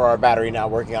us for our battery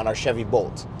not working on our Chevy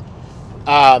Bolt.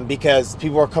 Because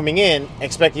people are coming in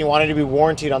expecting wanting to be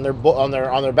warranted on their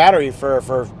battery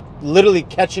for literally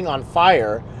catching on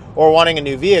fire or wanting a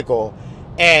new vehicle,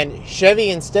 and Chevy,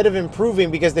 instead of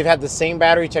improving, because they've had the same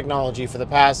battery technology for the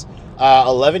past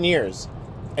 11 years,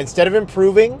 instead of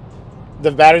improving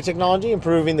the battery technology,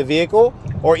 improving the vehicle,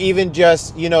 or even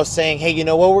just, you know, saying, hey, you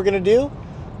know what we're gonna do?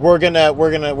 We're gonna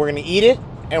eat it,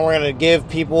 and we're gonna give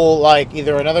people like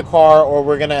either another car, or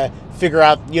we're gonna figure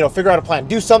out a plan,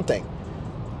 do something.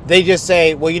 They just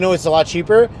say, well, you know, it's a lot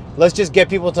cheaper. Let's just get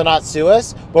people to not sue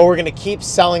us, but we're going to keep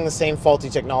selling the same faulty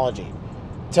technology.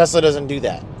 Tesla doesn't do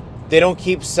that. They don't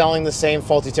keep selling the same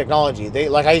faulty technology. They,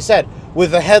 like I said, with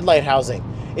the headlight housing,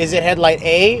 is it headlight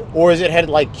A or is it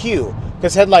headlight Q?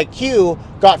 Because headlight Q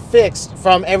got fixed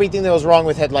from everything that was wrong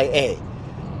with headlight A.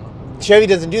 Chevy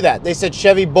doesn't do that. They said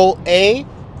Chevy Bolt A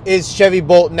is Chevy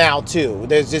Bolt now too.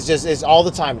 There's just it's all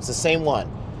the time. It's the same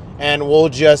one. And we'll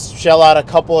just shell out a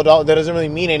couple of dollars. That doesn't really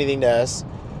mean anything to us.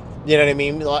 You know what I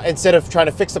mean? Instead of trying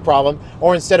to fix the problem,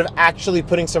 or instead of actually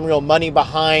putting some real money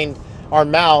behind our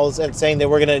mouths and saying that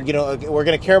we're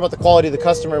gonna care about the quality of the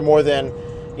customer more than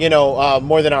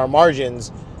our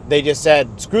margins, they just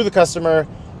said screw the customer,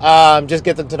 just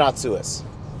get them to not sue us.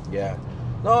 Yeah.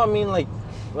 No, I mean like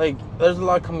there's a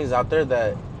lot of companies out there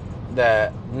that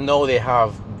know they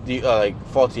have the like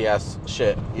faulty ass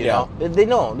shit, you know. They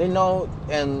know,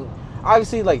 and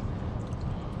obviously like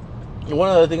one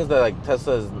of the things that like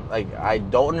Tesla is like I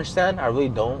don't understand, I really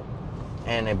don't,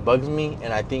 and it bugs me,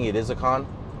 and I think it is a con,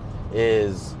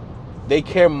 is they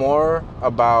care more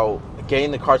about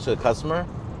getting the car to the customer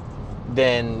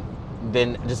than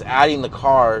just adding the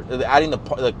upgraded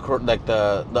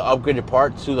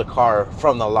part to the car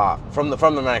from the lot, from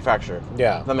the manufacturer.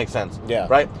 Yeah, that makes sense. Yeah,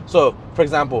 right. So for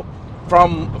example,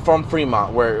 from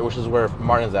Fremont, which is where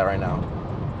Martin's at right now,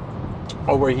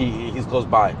 or where he's close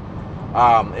by,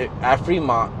 at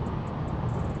Fremont,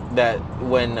 that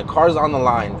when the car's on the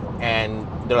line and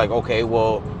they're like, okay,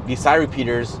 well these side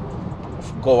repeaters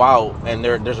go out and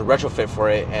there's a retrofit for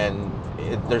it, and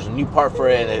there's a new part for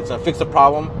it, and it's gonna fix the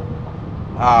problem.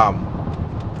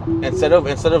 Instead of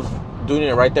doing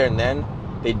it right there and then,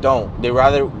 they don't. They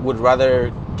would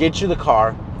rather get you the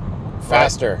car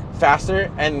faster,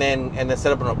 and then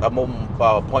set up an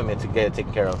appointment to get it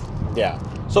taken care of. Yeah.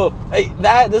 So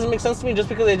that doesn't make sense to me, just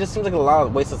because it just seems like a lot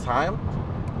of waste of time.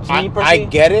 I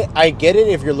get it. I get it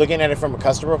if you're looking at it from a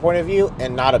customer point of view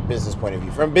and not a business point of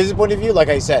view. From a business point of view, like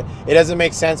I said, it doesn't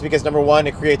make sense because number one,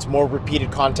 it creates more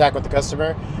repeated contact with the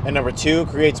customer, and number two,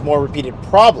 creates more repeated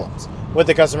problems with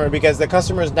the customer because the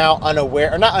customer is now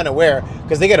unaware, or not unaware,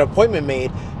 because they get an appointment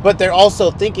made, but they're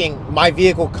also thinking my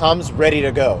vehicle comes ready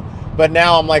to go. But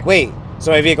now I'm like, wait,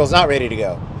 so my vehicle's not ready to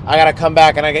go. I gotta come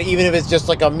back, and even if it's just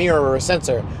like a mirror or a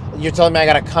sensor, you're telling me I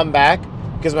gotta come back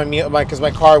because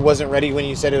my car wasn't ready when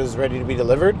you said it was ready to be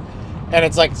delivered. And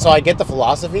it's like, so I get the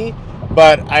philosophy,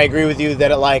 but I agree with you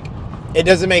that it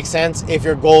doesn't make sense if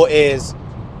your goal is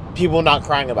people not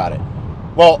crying about it.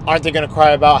 Well, aren't they going to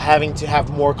cry about having to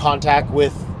have more contact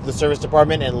with the service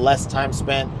department and less time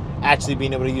spent actually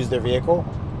being able to use their vehicle?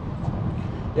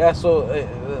 Yeah, so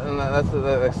and that's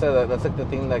like I said, that's like the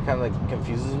thing that kind of like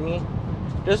confuses me.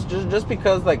 Just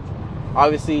because, like,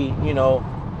 obviously, you know,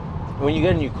 when you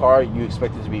get a new car, you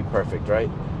expect it to be perfect, right?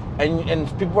 And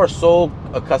people are so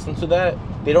accustomed to that,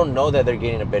 they don't know that they're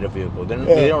getting a better vehicle.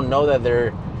 They don't know that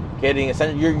they're getting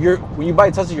essentially. When you buy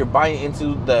a Tesla, you're buying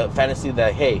into the fantasy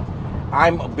that, hey,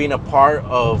 I'm being a part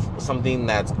of something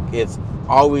it's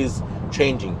always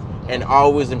changing and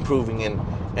always improving,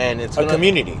 and it's a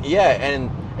community. Yeah, and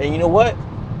you know what?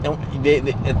 And they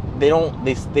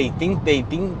think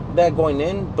that going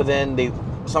in, but then they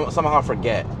somehow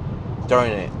forget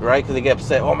during it, right? Because they get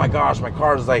upset. Oh my gosh, my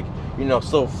car is like, you know,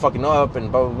 still fucking up and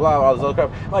blah blah blah, all this other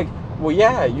crap. Like, well,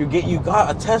 yeah, you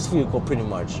got a test vehicle pretty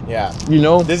much. Yeah, you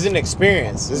know, this is an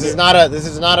experience. This is not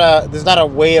a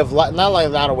way of life.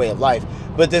 Not a way of life,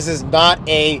 but this is not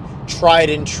a tried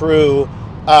and true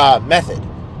method.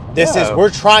 This is, we're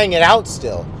trying it out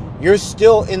still. You're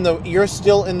still in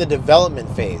the development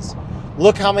phase.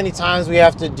 Look how many times we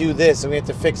have to do this and we have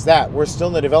to fix that. We're still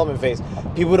in the development phase.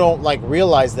 People don't like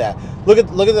realize that. Look at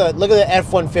the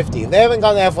F-150. If they haven't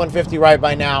gotten the F-150 right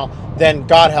by now, then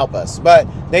God help us. But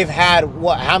they've had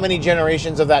how many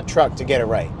generations of that truck to get it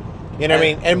right? You know what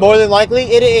I mean? And more than likely,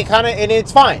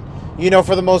 it's fine. You know,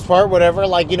 for the most part, whatever.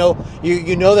 Like, you know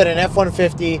that an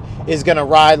F-150 is gonna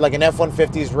ride like an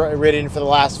F-150 is ridden for the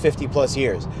last 50 plus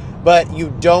years. But you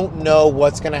don't know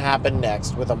what's going to happen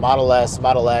next with a Model S,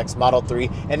 Model X, Model 3,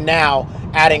 and now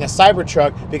adding a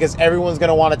Cybertruck, because everyone's going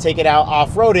to want to take it out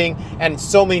off-roading, and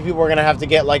so many people are going to have to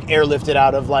get like airlifted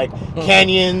out of like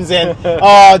canyons and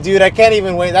oh, dude, I can't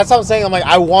even wait. That's what I'm saying. I'm like,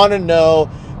 I want to know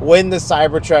when the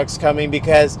Cybertruck's coming,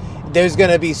 because there's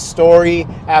going to be story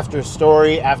after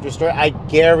story after story. I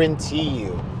guarantee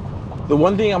you. The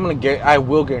one thing I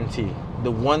will guarantee, the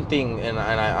one thing, and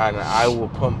I will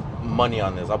put money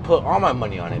on this. I'll put all my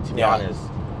money on it, to be honest,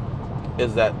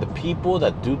 is that the people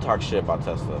that do talk shit about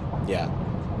Tesla,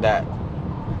 that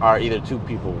are either two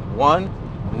people: one,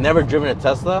 never driven a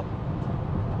Tesla,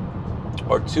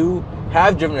 or two,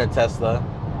 have driven a Tesla,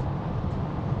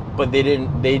 but they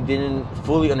didn't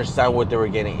fully understand what they were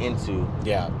getting into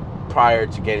prior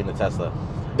to getting the Tesla.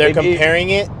 They're comparing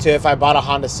it to if I bought a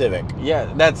Honda Civic.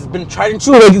 Yeah, that's been tried and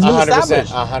true. Like, it's been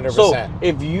established. 100%. So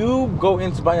if you go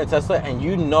into buying a Tesla and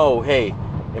you know, hey,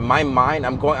 in my mind,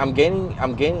 I'm getting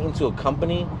into a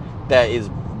company that is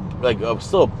like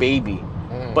still a baby,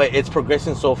 but it's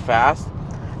progressing so fast,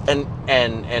 and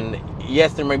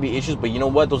yes, there might be issues, but you know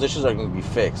what? Those issues are going to be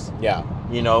fixed. Yeah.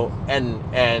 You know,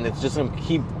 and it's just going to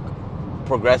keep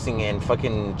progressing and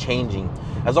fucking changing.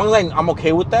 As long as I'm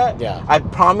okay with that, I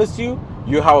promise you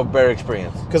have a better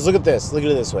experience. Because look at this. Look at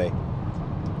it this way.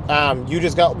 You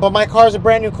just got, but my car's a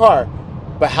brand new car.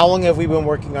 But how long have we been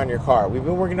working on your car? We've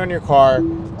been working on your car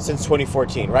since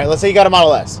 2014, right? Let's say you got a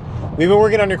Model S. We've been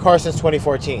working on your car since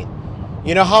 2014.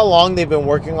 You know how long they've been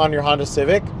working on your Honda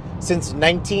Civic? Since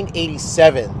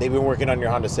 1987, they've been working on your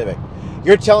Honda Civic.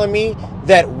 You're telling me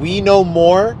that we know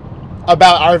more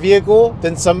about our vehicle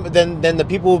than the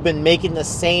people who've been making the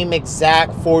same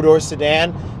exact four-door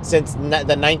sedan since the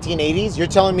 1980s? You're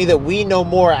telling me that we know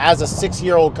more as a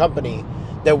 6-year-old company,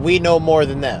 that we know more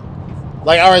than them?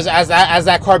 Like, or as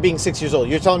that car being 6 years old,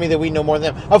 you're telling me that we know more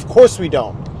than them? Of course we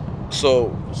don't. So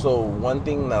one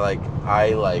thing that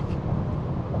I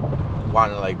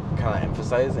want to kind of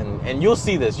emphasize, and you'll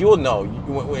see this, you will know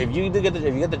if you get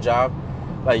the job,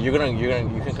 like you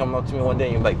can come up to me one day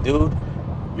and you're like, dude,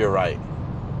 you're right.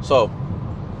 So,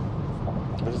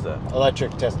 what is that?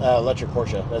 Electric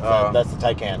Porsche. That's the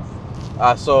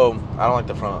Taycan. So I don't like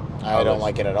the front. I don't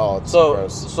like it at all. It's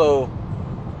gross. So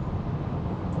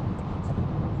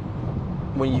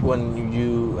when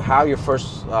you have your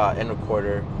first end of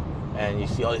quarter, and you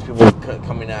see all these people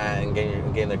coming out and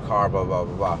getting their car, blah blah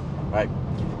blah blah, right?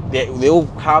 They'll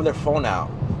have their phone out,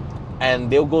 and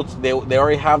they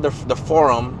already have the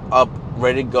forum up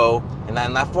ready to go, and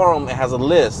in that forum it has a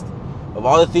list of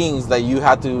all the things that you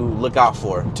have to look out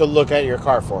for. To look at your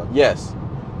car for. Yes.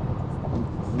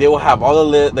 They will have all the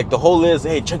list, like the whole list.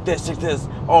 Hey, check this.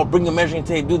 Oh, bring a measuring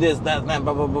tape. Do this, that, blah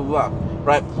blah blah blah.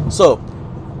 Right. So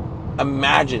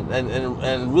imagine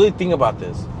and really think about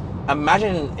this.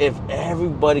 Imagine if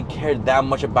everybody cared that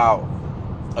much about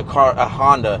a car, a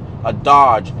Honda, a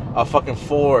Dodge, a fucking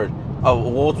Ford, a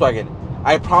Volkswagen.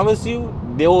 I promise you,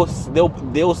 they'll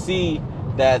see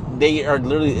that they are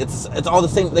literally it's all the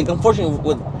same. Like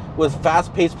unfortunately, with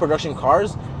fast paced production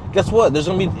cars, guess what? There's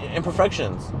gonna be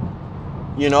imperfections.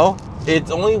 You know, it's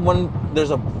only when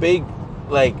there's a big,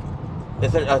 like,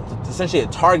 essentially a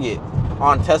target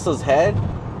on Tesla's head.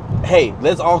 Hey,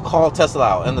 let's all call Tesla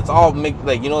out and let's all make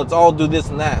let's all do this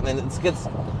and that, and it gets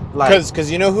like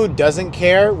because you know who doesn't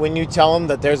care when you tell them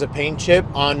that there's a paint chip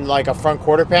on like a front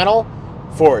quarter panel?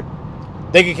 Ford.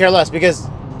 They could care less because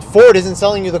Ford isn't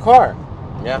selling you the car.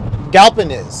 yeah,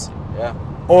 Galpin is. yeah.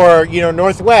 Or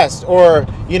Northwest, or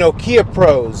Kia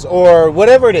Pros, or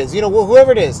whatever it is,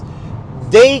 whoever it is,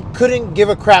 they couldn't give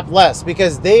a crap less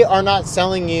because they are not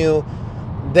selling you.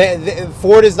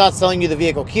 Ford is not selling you the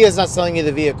vehicle. Kia is not selling you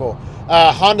the vehicle.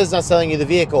 Honda is not selling you the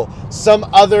vehicle. Some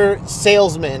other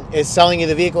salesman is selling you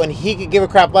the vehicle, and he could give a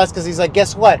crap less because he's like,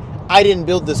 guess what? I didn't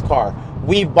build this car.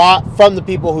 We bought from the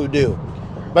people who do.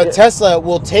 But yeah. Tesla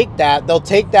will take that. They'll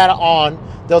take that on.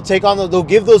 They'll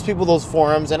give those people those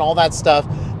forums and all that stuff.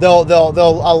 They'll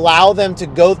allow them to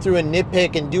go through and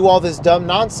nitpick and do all this dumb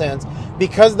nonsense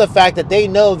because of the fact that they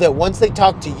know that once they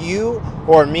talk to you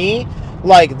or me,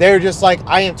 like they're just like,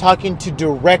 I am talking to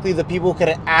directly the people who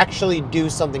can actually do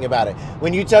something about it.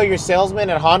 When you tell your salesman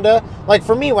at Honda, like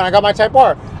for me, when I got my Type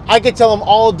R, I could tell them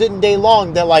all day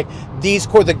long that like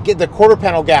the quarter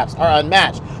panel gaps are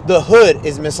unmatched. The hood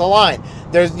is misaligned.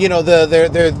 There's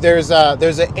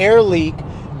there's an air leak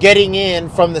getting in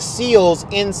from the seals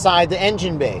inside the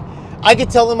engine bay. I could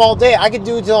tell them all day. I could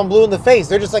do it till I'm blue in the face.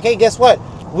 They're just like, hey, guess what?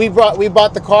 We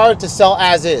bought the car to sell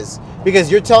as is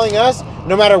because you're telling us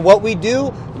no matter what we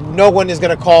do, no one is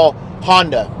going to call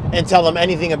Honda and tell them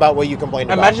anything about what you complained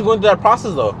about. Imagine going through that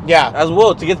process though. Yeah, as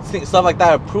well to get stuff like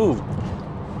that approved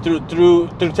through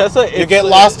Tesla. You get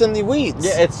lost in the weeds.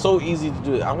 Yeah, it's so easy to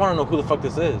do it. I want to know who the fuck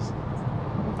this is. Is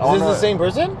this the same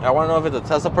person? I want to know if it's a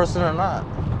Tesla person or not.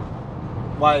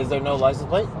 Why is there no license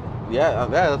plate? Yeah,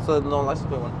 that's a no license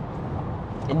plate one.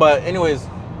 But anyways,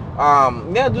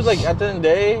 yeah, dude, like at the end of the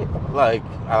day, like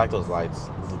I like those lights.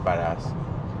 This is badass.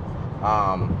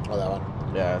 Oh, that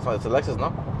one. Yeah, it's a Lexus,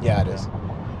 no? Yeah, it is.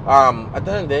 At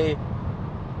the end of the day,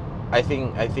 I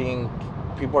think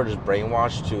people are just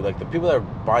brainwashed to like the people that are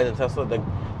buying the Tesla, like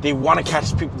they want to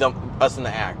catch us in the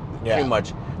act, pretty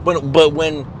much. But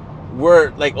when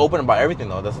we're like open about everything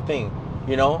though, that's the thing,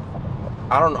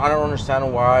 I don't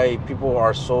understand why people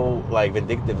are so like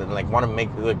vindictive and like want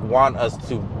us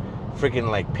to freaking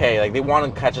like pay. Like they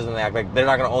want to catch us in the act. Like they're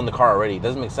not gonna own the car already. It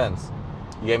doesn't make sense.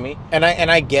 You get me? And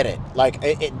I get it. Like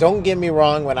don't get me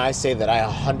wrong when I say that I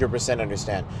 100%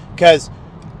 understand. Because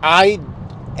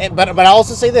but I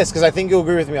also say this because I think you'll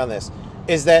agree with me on this,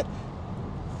 is that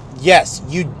yes,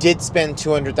 you did spend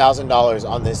 $200,000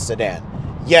 on this sedan.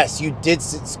 Yes, you did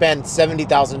spend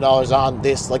 $70,000 on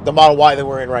this, like the Model Y that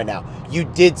we're in right now. You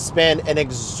did spend an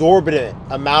exorbitant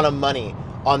amount of money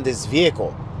on this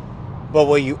vehicle. But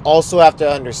what you also have to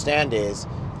understand is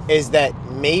that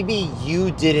maybe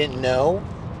you didn't know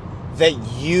that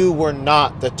you were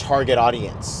not the target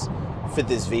audience for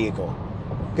this vehicle.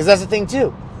 Because that's the thing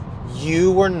too.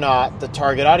 You were not the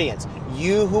target audience.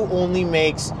 You who only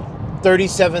makes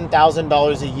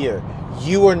 $37,000 a year,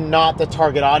 you are not the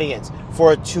target audience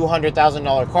for a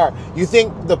 $200,000 car. You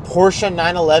think the Porsche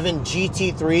 911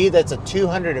 GT3 that's a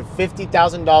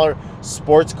 $250,000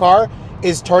 sports car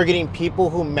is targeting people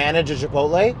who manage a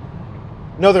Chipotle?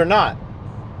 No, they're not.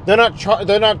 They're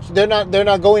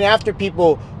not going after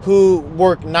people who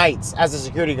work nights as a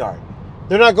security guard.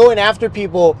 They're not going after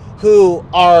people who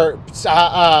are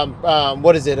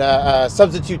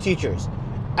substitute teachers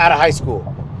out of high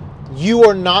school. You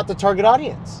are not the target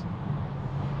audience.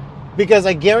 Because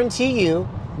I guarantee you,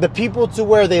 the people to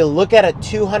where they look at a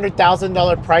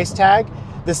 $200,000 price tag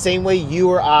the same way you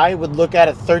or I would look at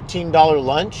a $13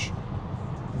 lunch,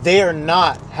 they are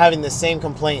not having the same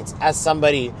complaints as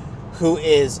somebody who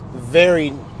is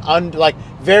very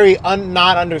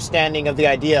not understanding of the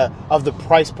idea of the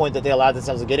price point that they allow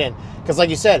themselves to get in. Because like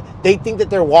you said, they think that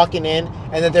they're walking in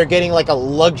and that they're getting like a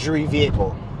luxury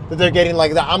vehicle. That they're getting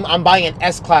like, I'm buying an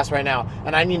S-Class right now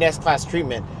and I need S-Class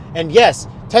treatment. And yes,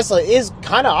 Tesla is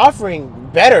kind of offering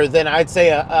better than I'd say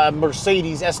a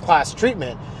Mercedes S-Class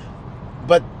treatment,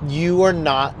 but you are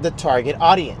not the target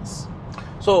audience.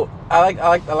 So I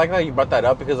like how you brought that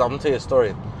up because I'm gonna tell you a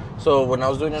story. So when I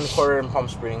was doing an quarter in Palm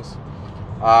Springs,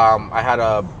 I had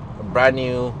a brand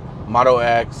new Model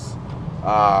X,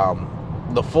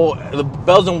 the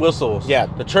bells and whistles. Yeah,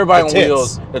 The turbine the tits.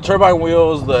 wheels. The turbine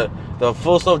wheels. The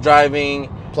full self driving.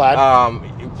 Plaid.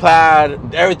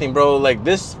 Plaid. Everything, bro. Like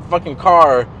this fucking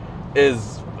car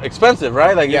is expensive,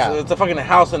 right? Like Yeah. it's a fucking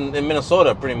house in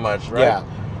Minnesota, pretty much, right? Yeah.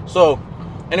 So,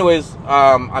 anyways,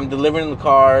 I'm delivering the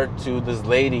car to this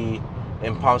lady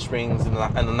in Palm Springs in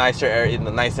the nicer area,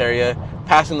 nice area,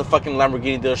 passing the fucking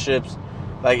Lamborghini dealerships,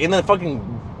 like in the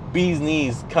fucking bee's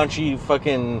knees country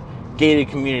fucking gated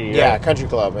community. Yeah, right? country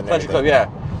club and Country club,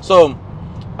 everything. yeah. So,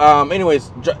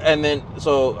 anyways, and then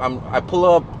so I pull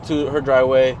up to her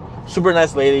driveway. Super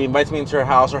nice lady invites me into her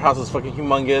house. Her house is fucking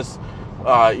humongous.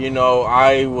 You know,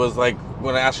 I was like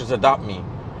when I asked her to adopt me.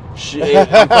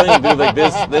 I'm telling you, dude, like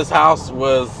this house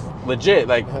was legit.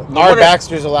 Like Our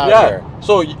Baxter's allowed here.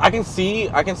 So I can see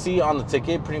on the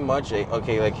ticket pretty much.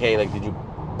 Okay, like hey, like did you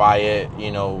buy it?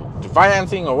 You know, through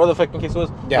financing or what the fucking case was?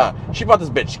 Yeah. She bought this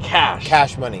bitch cash.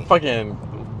 Cash money. Fucking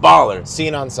baller.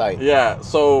 Seen on site. Yeah.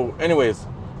 So, anyways,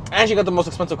 and she got the most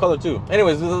expensive color too.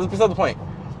 Anyways, this is beside the point.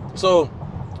 So,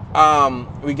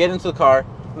 we get into the car.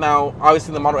 Now,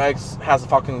 obviously, the Model X has the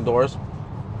fucking doors.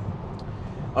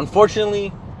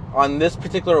 Unfortunately, on this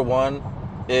particular one,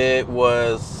 it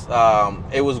was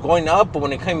going up, but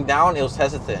when it came down, it was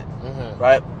hesitant,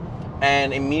 right?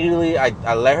 And immediately,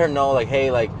 I let her know, like,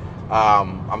 hey, like,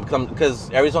 I'm because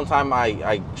every single time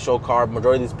I show car,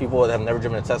 majority of these people that have never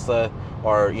driven a Tesla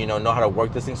or you know how to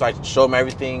work this thing, so I show them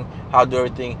everything, how to do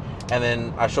everything, and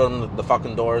then I showed them the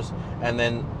fucking doors, and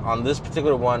then on this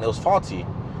particular one, it was faulty.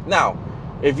 Now,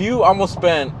 if you almost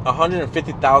spent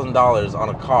 $150,000 on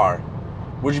a car,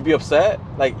 would you be upset?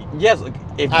 Like, yes, like,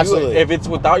 Absolutely. if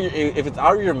it's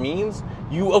out of your means,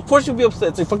 you of course you'll be upset.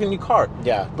 It's a fucking new car.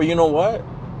 Yeah. But you know what?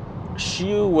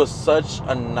 She was such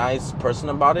a nice person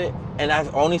about it, and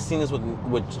I've only seen this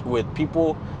with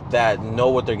people that know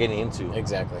what they're getting into.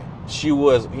 Exactly. She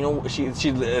was, you know, she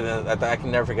I can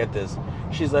never forget this.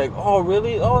 She's like, oh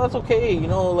really? Oh, that's okay. You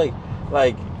know, like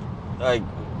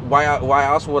why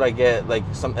else would I get like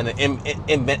an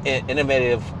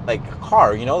innovative like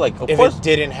car? You know, like of If course it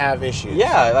didn't have issues.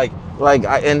 yeah,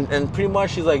 and pretty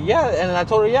much she's like, yeah, and I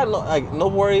told her, yeah, no, like no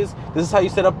worries. This is how you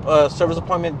set up a service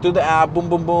appointment. Do the app, boom,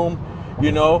 boom, boom.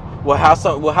 You know, we'll have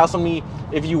somebody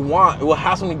if you want. We'll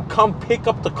have somebody come pick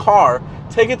up the car,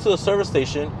 take it to the service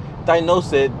station,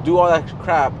 diagnose it, do all that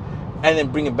crap, and then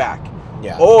bring it back.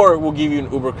 Yeah. Or we'll give you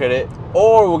an Uber credit,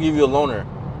 or we'll give you a loaner.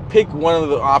 Pick one of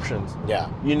the options. Yeah.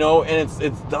 You know, and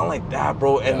it's done like that,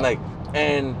 bro. And Yeah. like,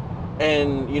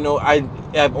 and you know,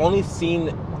 I've only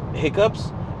seen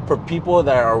hiccups for people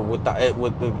that are without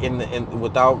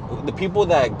the people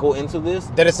that go into this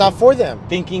That it's not for them.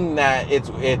 thinking that it's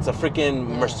a freaking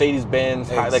Mercedes Benz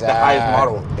like the Exactly. highest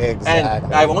model. Exactly.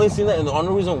 And I've only seen that, and the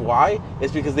only reason why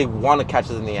is because they want to catch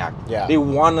us in the act. Yeah. They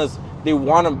want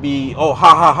to be, oh,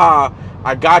 ha ha ha,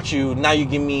 I got you. Now you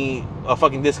give me a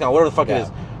fucking discount, whatever the fuck it Yeah. is,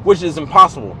 which is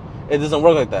impossible. It doesn't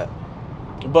work like that.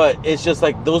 But it's just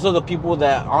like those are the people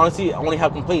that honestly only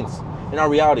have complaints in our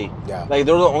reality. Yeah. Like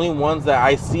they're the only ones that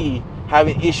I see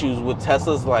having issues with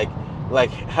Tesla's like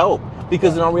help,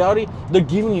 because in our reality they're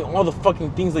giving you all the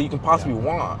fucking things that you can possibly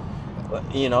want.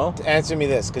 You know. Answer me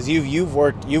this, because you've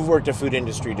worked a food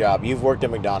industry job. You've worked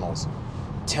at McDonald's.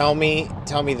 Tell me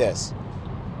this.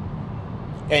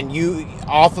 And you,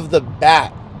 off of the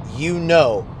bat, you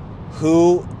know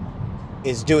who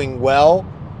is doing well,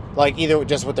 like either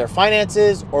just with their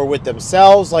finances or with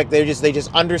themselves. Like they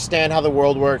just understand how the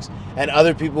world works, and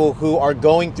other people who are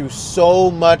going through so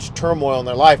much turmoil in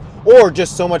their life, or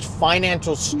just so much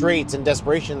financial straits and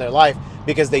desperation in their life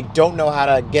because they don't know how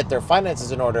to get their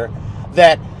finances in order,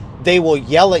 that they will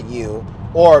yell at you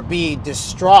or be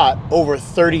distraught over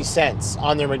 30 cents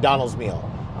on their McDonald's meal.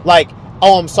 Like,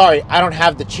 oh, I'm sorry, I don't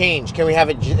have the change. Can we have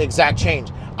exact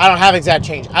change? I don't have exact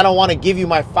change. I don't want to give you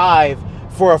my $5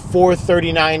 for a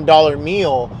 $4.39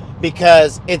 meal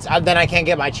because then I can't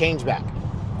get my change back.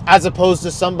 As opposed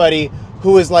to somebody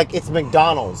who is like, it's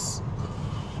McDonald's.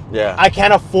 Yeah. I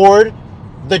can't afford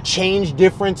the change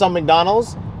difference on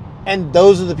McDonald's, and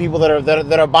those are the people that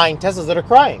are buying Teslas that are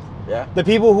crying. Yeah. The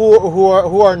people who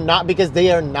are not, because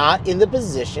they are not in the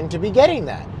position to be getting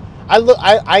that.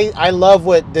 I love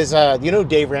what this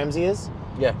Dave Ramsey is.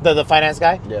 Yeah. The finance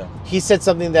guy. Yeah. He said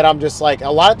something that I'm just like, a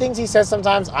lot of things he says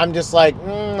sometimes I'm just like,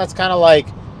 that's kind of like,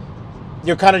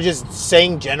 you're kind of just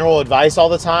saying general advice all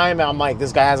the time. And I'm like,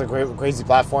 this guy has a crazy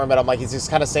platform, but I'm like, he's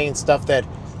just kind of saying stuff that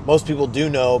most people do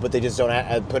know, but they just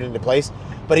don't put into place.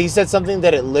 But he said something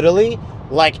that it literally,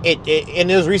 like, and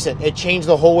it was recent. It changed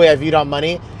the whole way I viewed on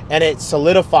money, and it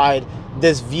solidified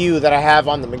this view that I have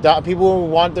on the people who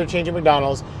want their change at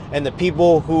McDonald's, and the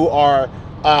people who are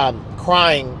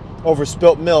crying over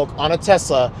spilt milk on a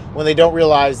Tesla when they don't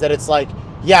realize that it's like,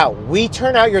 yeah, we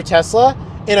turn out your Tesla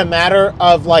in a matter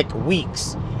of like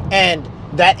weeks. And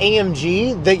that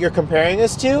AMG that you're comparing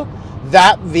us to,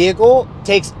 that vehicle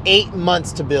takes 8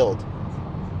 months to build.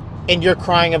 And you're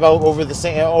crying about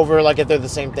over like if they're the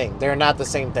same thing. They're not the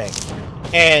same thing.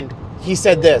 And he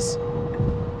said this.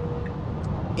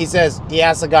 He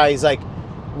asked the guy, he's like,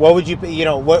 what would you pay,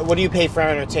 what do you pay for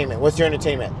entertainment? What's your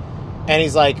entertainment? And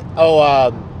he's like, oh,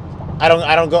 I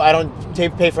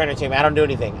don't pay for entertainment. I don't do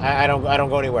anything. I don't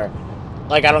go anywhere.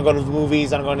 Like, I don't go to the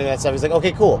movies. I don't go into that stuff. He's like,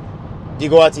 okay, cool. Do you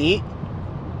go out to eat?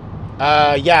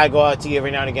 Yeah, I go out to eat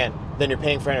every now and again. Then you're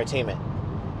paying for entertainment.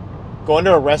 Going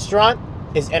to a restaurant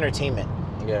is entertainment.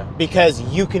 Yeah. Because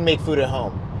you can make food at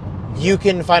home. You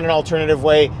can find an alternative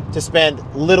way to spend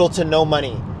little to no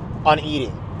money on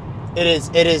eating. It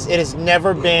has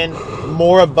never been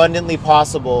more abundantly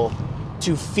possible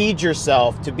to feed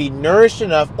yourself, to be nourished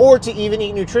enough, or to even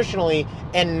eat nutritionally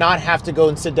and not have to go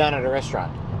and sit down at a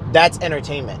restaurant. That's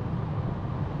entertainment.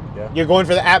 Yeah. You're going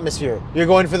for the atmosphere. You're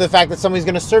going for the fact that somebody's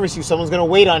going to service you. Someone's going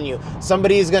to wait on you.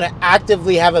 Somebody is going to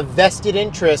actively have a vested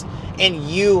interest in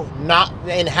you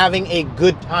in having a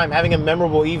good time, having a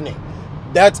memorable evening.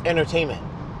 That's entertainment.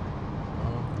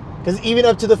 Because even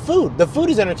up to the food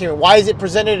is entertainment. Why is it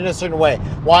presented in a certain way?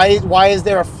 Why is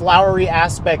there a flowery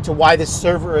aspect to why this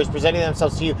server is presenting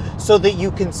themselves to you so that you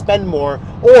can spend more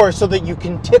or so that you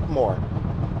can tip more?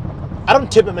 I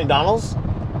don't tip at McDonald's.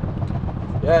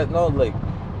 Yeah, no, like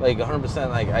 100%.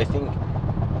 Like, I think,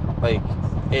 like,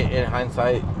 in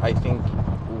hindsight, I think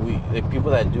the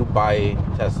people that do buy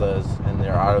Teslas and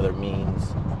they're out of their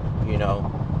means,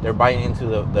 they're buying into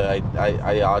the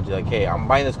ideology, like, hey, I'm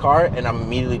buying this car and I'm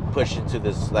immediately pushed into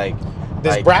this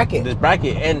bracket.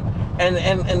 And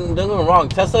don't get me wrong,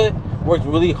 Tesla worked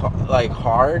really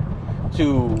hard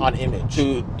on image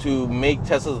to make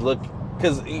Teslas look,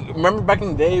 because remember back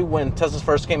in the day when Teslas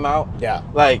first came out,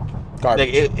 like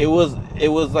garbage. Like it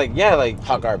was like, yeah, like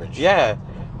hot garbage. Yeah,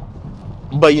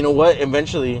 but you know what?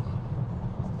 Eventually,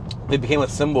 they became a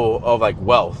symbol of like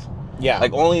wealth. Yeah.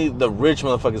 Like, only the rich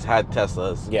motherfuckers had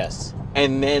Teslas. Yes.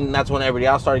 And then that's when everybody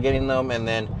else started getting them, and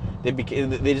then they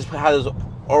just had this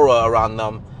aura around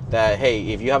them that, hey,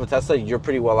 if you have a Tesla, you're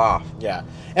pretty well off. Yeah.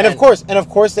 And of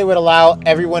course they would allow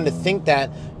everyone to think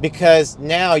that, because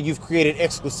now you've created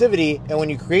exclusivity, and when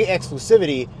you create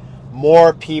exclusivity,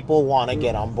 more people want to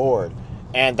get on board.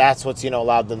 And that's what's,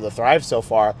 allowed them to thrive so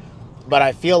far. But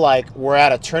I feel like we're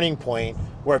at a turning point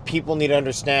where people need to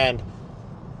understand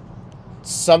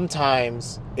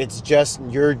sometimes it's just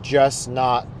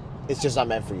not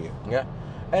meant for you. Yeah.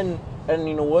 And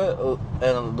you know what?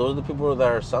 And those are the people that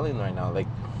are selling right now. Like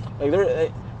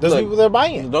they're those people that are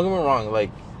buying it. Don't get me wrong.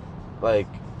 Like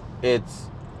it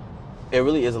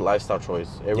really is a lifestyle choice.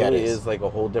 It really is like a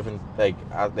whole different, like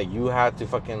you had to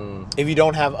fucking, if you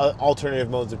don't have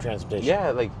alternative modes of transportation. Yeah.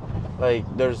 Like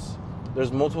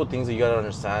there's multiple things that you gotta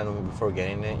understand before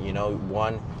getting it.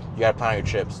 One, you gotta plan out your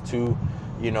trips. Two,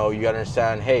 you gotta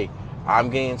understand, hey,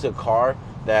 I'm getting into a car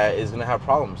that is gonna have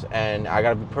problems, and I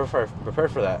gotta be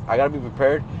prepared for that. I gotta be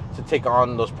prepared to take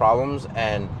on those problems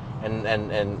and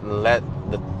let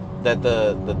the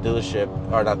dealership,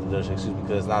 or not the dealership, excuse me,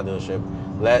 because it's not a dealership,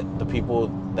 let the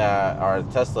people that are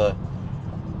Tesla,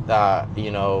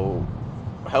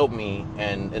 help me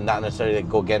and not necessarily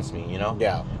go against me,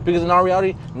 Yeah. Because in our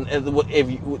reality,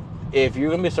 if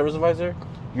you're gonna be a service advisor,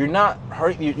 you're not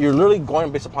hurt. You're literally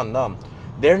going based upon them.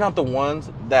 They're not the ones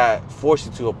that force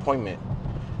you to appointment.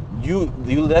 You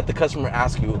let the customer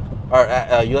ask you, or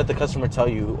you let the customer tell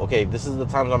you, okay, this is the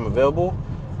times I'm available,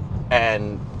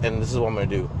 and this is what I'm gonna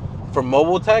do. For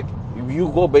mobile tech, you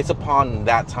go based upon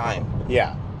that time.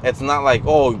 Yeah. It's not like,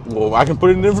 oh, well, I can put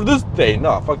it in for this day.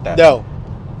 No, fuck that. No.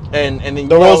 And then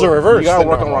the roles are reversed. You gotta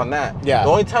work around that. Yeah. The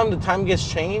only time the time gets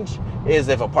changed is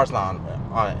if a part's not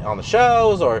on the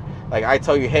shelves, or like I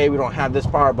tell you, hey, we don't have this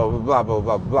part, blah blah blah blah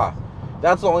blah blah.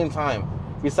 That's the only time.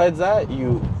 Besides that,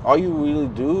 all you really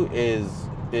do is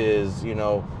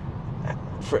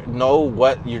know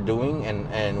what you're doing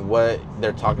and what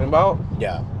they're talking about.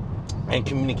 Yeah. And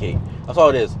communicate. That's all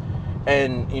it is.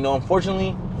 And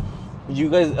unfortunately, you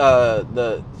guys,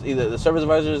 either the service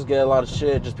advisors get a lot of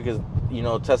shit just because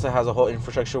Tesla has a whole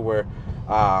infrastructure where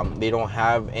they don't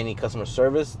have any customer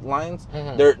service lines.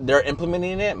 Mm-hmm. They're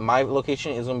implementing it. My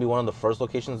location is going to be one of the first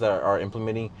locations that are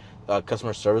implementing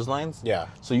customer service lines. Yeah.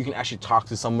 So you can actually talk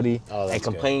to somebody and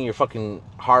complain your fucking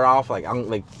heart off. Like I'm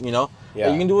like Yeah.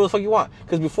 You can do what the fuck you want.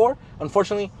 Because before,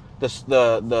 unfortunately,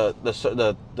 the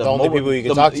only people you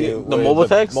can talk to the mobile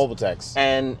techs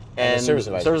and service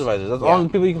advisors. That's the only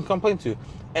people you can complain to.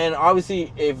 And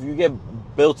obviously, if you get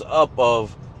built up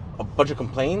of a bunch of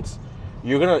complaints,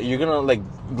 you're gonna like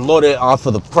load it off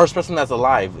of the first person that's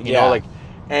alive. You know, like,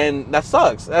 and that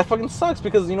sucks. That fucking sucks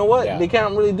because you know what? Yeah. They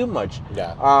can't really do much.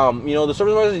 Yeah. You know, the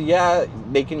service providers, yeah,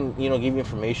 they can, you know, give you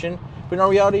information, but in all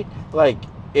reality, like,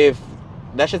 if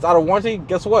that shit's out of warranty,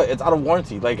 guess what? It's out of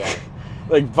warranty. Like,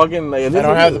 like fucking. Like, if I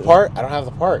don't have the part, I don't have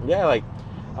the part. Yeah, like,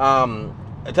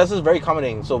 Tesla's very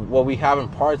accommodating. So what we have in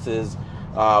parts is,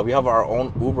 we have our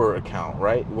own Uber account,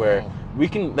 right? Where we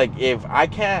can, like, if I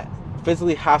can't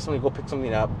physically have somebody go pick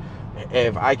something up,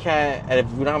 if I can't, and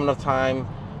if we don't have enough time,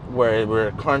 where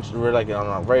we're like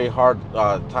on a very hard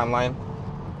timeline.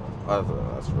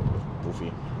 That's really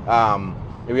goofy.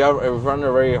 If we're running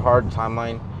a very hard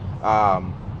timeline,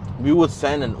 we would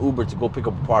send an Uber to go pick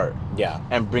up a part. Yeah.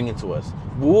 And bring it to us.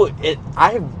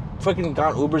 I have fucking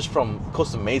got Ubers from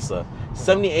Costa Mesa,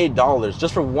 $78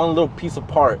 just for one little piece of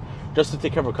part, just to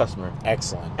take care of a customer.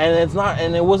 Excellent. And it's not,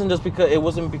 and it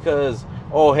wasn't because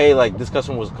oh hey, like this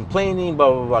customer was complaining,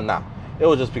 blah blah blah. Nah, it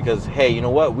was just because, hey, you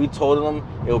know what? We told them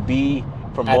it will be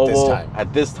from mobile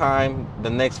at this time, the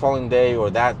next following day, or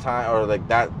that time, or like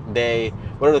that day,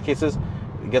 whatever the case is.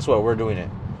 Guess what? We're doing it.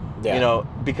 Yeah. You know,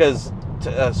 because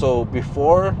so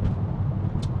before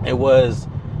it was,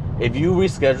 if you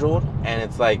rescheduled and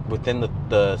it's like within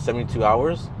the 72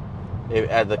 hours,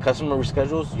 at the customer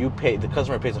reschedules, the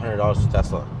customer pays $100 to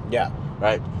Tesla. Yeah.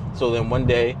 Right. So then one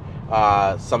day,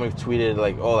 somebody tweeted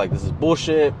like, "Oh, like this is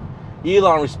bullshit."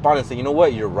 Elon responded and said, "You know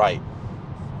what? You're right."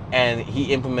 And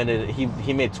he implemented.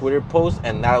 He made Twitter posts,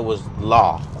 and that was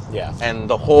law. Yeah.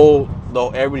 And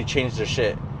everybody changed their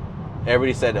shit.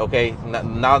 Everybody said, "Okay,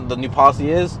 now the new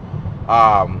policy is,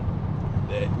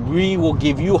 we will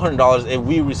give you $100 if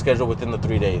we reschedule within the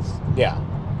 3 days." Yeah.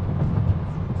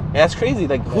 And that's crazy.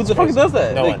 Like, who the fuck does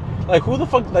that? No like, one. Like, who the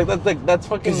fuck? Like, that's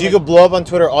fucking. Because you could blow up on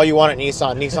Twitter all you want at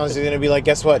Nissan. Nissan's going to be like,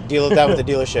 guess what? Deal with that with the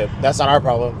dealership. That's not our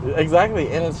problem.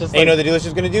 Exactly, and it's just. And you know what the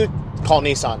dealership's going to do? Call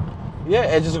Nissan. Yeah,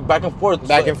 it's just back and forth.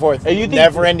 Back and forth. And you think,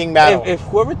 never-ending battle. If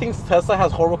whoever thinks Tesla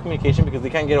has horrible communication because they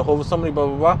can't get a hold of somebody, blah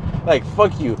blah blah, like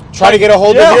fuck you. Try to get a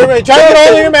hold of your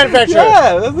manufacturer.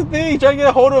 Yeah, that's the thing. Try to get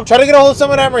a hold of. Try to get a hold of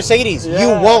someone at Mercedes. Yeah. You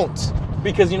won't.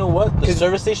 Because you know what? The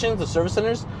service stations, the service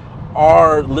centers,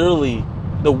 are literally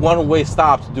the one-way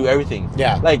stop to do everything.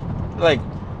 Yeah. Like,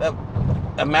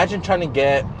 imagine trying to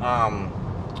get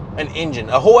an engine,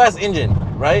 a whole ass engine,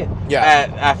 right? Yeah.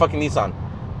 At fucking Nissan,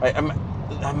 right?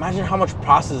 Imagine how much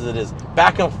process it is,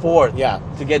 back and forth. Yeah.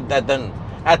 To get that done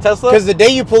at Tesla. Because the day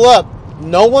you pull up,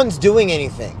 no one's doing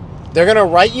anything. They're gonna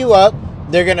write you up.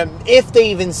 They're gonna, if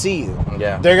they even see you,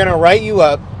 they're gonna write you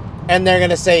up, and they're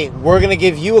gonna say, "We're gonna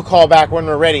give you a call back when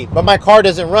we're ready." But my car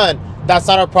doesn't run. That's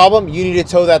not our problem. You need to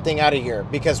tow that thing out of here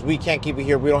because we can't keep it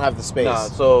here. We don't have the space. Nah,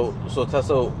 so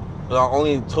Tesla not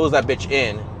only tows that bitch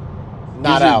in,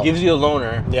 gives you a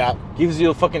loaner. Yeah. Gives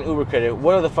you a fucking Uber credit,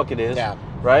 whatever the fuck it is. Yeah.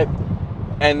 Right.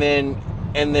 And then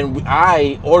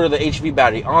I order the HV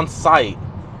battery on site.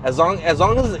 As long as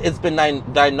it's been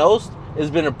diagnosed,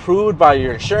 it's been approved by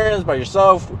your insurance, by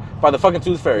yourself, by the fucking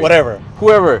tooth fairy,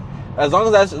 whoever. As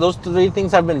long as those three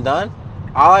things have been done,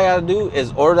 all I gotta do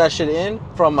is order that shit in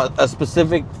from a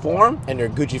specific form, and your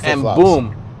Gucci flip-flops. And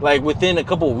boom, like within a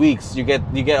couple of weeks, you get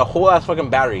a whole ass fucking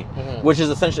battery, which is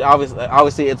essentially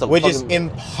obviously it's a which is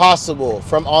impossible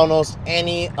from almost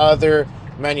any other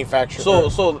manufacturer. So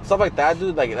stuff like that,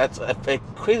 dude, like it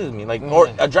crazes me. Like or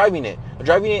driving it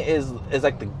is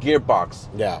like the gearbox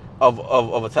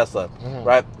of a Tesla,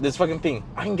 right? This fucking thing,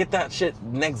 I can get that shit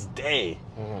next day.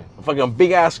 Fucking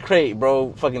big ass crate,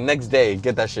 bro. Fucking next day,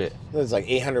 get that shit. It's like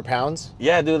 800 pounds.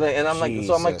 Yeah, dude. And I'm like,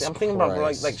 so I'm thinking about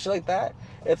like shit like that.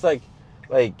 It's like,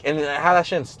 and I have that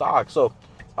shit in stock. So,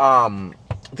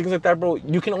 things like that, bro.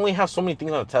 You can only have so many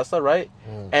things on a Tesla, right?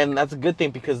 And that's a good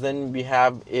thing because then we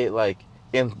have it like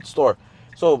in store.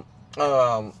 So,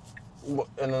 and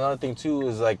another thing too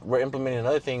is like we're implementing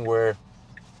another thing where,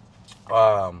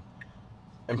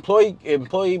 employee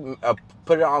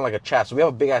put it on like a chat. So we have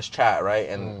a big ass chat, right?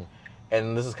 And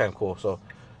this is kind of cool. So,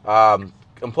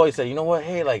 employee said, you know what?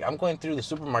 Hey, like I'm going through the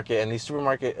supermarket, and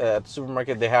at the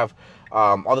supermarket they have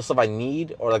all the stuff I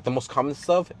need, or like the most common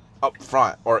stuff up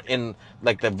front or in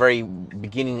like the very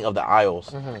beginning of the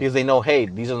aisles, because they know, hey,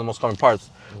 these are the most common parts.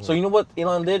 So you know what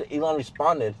Elon did? Elon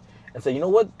responded and said, you know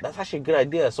what? That's actually a good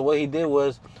idea. So what he did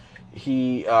was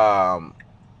he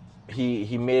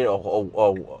made a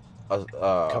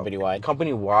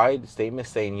company-wide statement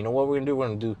saying, you know what we're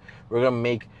gonna do? We're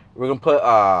gonna put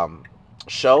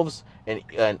shelves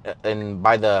and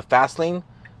by the fast lane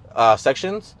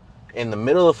sections in the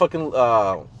middle of fucking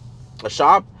a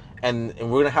shop, and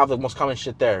we're gonna have the most common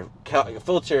shit there: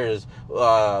 filters,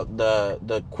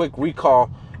 the quick recall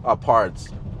parts,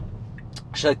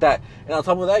 shit like that. And on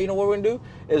top of that, you know what we're gonna do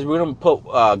is we're gonna put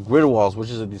grid walls, which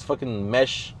is these fucking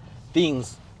mesh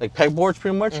things, like pegboards,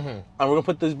 pretty much. And we're gonna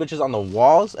put these bitches on the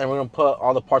walls, and we're gonna put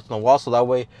all the parts on the wall, so that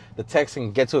way the techs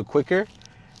can get to it quicker,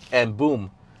 and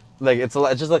boom, like it's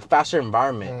just like faster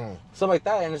environment, stuff like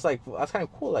that. And it's like that's kind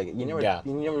of cool. Like you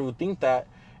never would think that,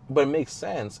 but it makes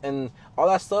sense. And all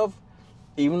that stuff,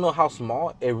 even though how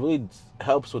small, it really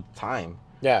helps with time.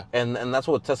 Yeah. And that's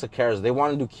what Tesla cares. They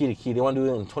want to do key to key. They want to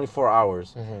do it in 24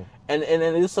 hours. And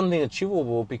it is something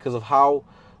achievable because of how,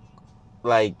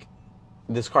 like,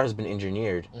 this car has been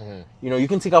engineered. You know, you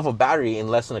can take off a battery in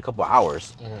less than a couple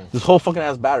hours. This whole fucking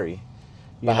ass battery.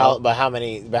 But how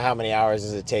many hours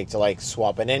does it take to like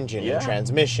swap an engine and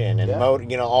transmission and motor,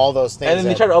 you know, all those things? And then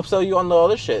they try to upsell you on the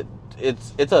other shit.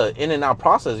 It's a in and out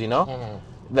process, you know?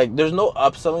 Like there's no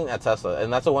upselling at Tesla.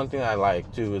 And that's the one thing I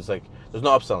like too, is like there's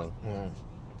no upselling.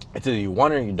 It's either you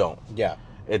want it or you don't. Yeah.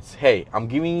 It's, hey, I'm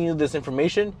giving you this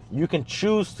information. You can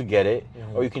choose to get it,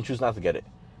 or you can choose not to get it.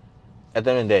 At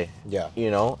the end of the day. Yeah.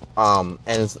 You know? And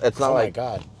it's not like...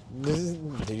 Oh, my God.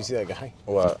 Did you see that guy?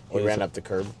 What? He ran up the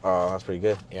curb. Oh, that's pretty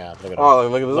good. Yeah, look at him. Oh,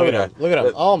 look at him. Look at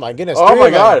him. Oh, my goodness. Oh, my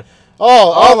God.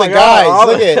 All the guys. God.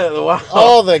 Look at Wow.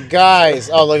 all the guys.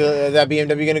 Oh, look at that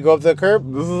BMW going to go up the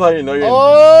curb. This is how you know you're...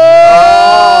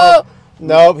 Oh!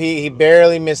 Nope, he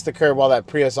barely missed the curb while that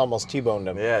Prius almost T-boned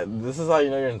him. Yeah, this is how you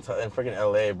know you're in freaking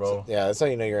LA, bro. Yeah, that's how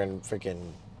you know you're in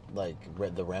freaking, like,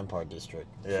 the Rampart district.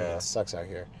 Yeah. It sucks out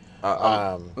here.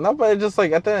 No, but it's just,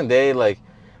 like, at the end of the day, like,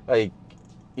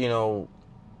 you know,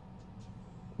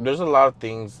 there's a lot of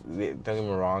things, don't get me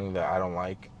wrong, that I don't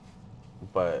like.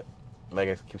 But, like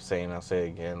I keep saying, I'll say it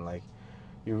again, like,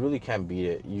 you really can't beat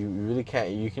it. You really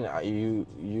can't.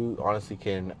 You honestly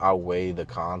can outweigh the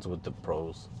cons with the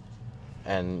pros.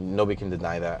 And nobody can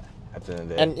deny that at the end of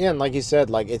the day. And yeah, like you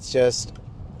said, like it's just,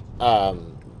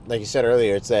 like you said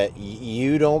earlier, it's that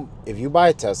you don't, if you buy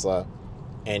a Tesla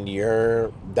and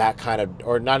you're that kind of,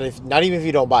 or not even if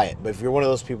you don't buy it, but if you're one of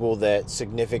those people that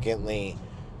significantly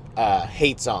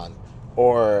hates on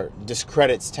or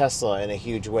discredits Tesla in a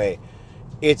huge way,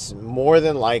 it's more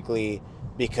than likely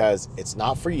because it's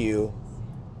not for you,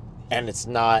 and it's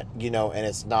not, you know, and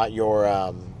it's not your,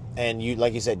 and you,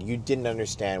 like you said, you didn't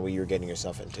understand what you were getting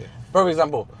yourself into. For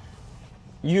example,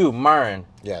 you, Myron.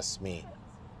 Yes, me.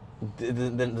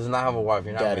 Does not have a wife.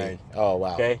 You're not Daddy. married. Oh,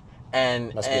 wow. Okay,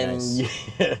 and Must be nice.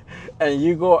 and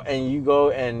you go and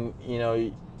you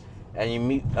know, and you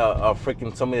meet a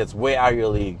freaking somebody that's way out of your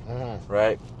league,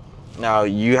 right? Now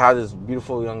you have this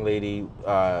beautiful young lady,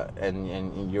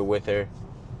 and you're with her.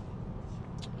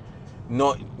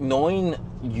 Knowing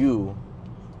you,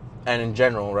 and in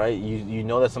general, right? You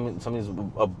know that something's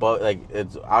above, like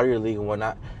it's out of your league and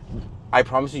whatnot. I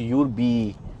promise you would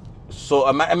be so.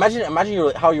 Imagine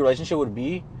how your relationship would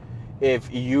be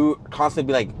if you constantly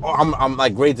be like, oh, I'm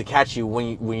like ready to catch you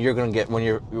when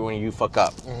you fuck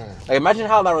up. Like imagine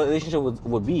how that relationship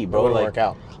would be, bro. It wouldn't like, work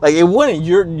out. Like it wouldn't.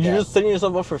 You're just setting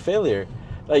yourself up for failure.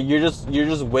 Like you're just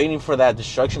waiting for that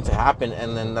destruction to happen,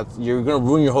 and then you're gonna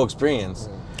ruin your whole experience.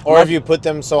 Or if you put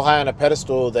them so high on a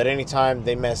pedestal that anytime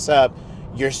they mess up,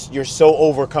 you're so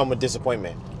overcome with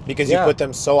disappointment because you put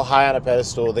them so high on a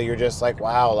pedestal that you're just like,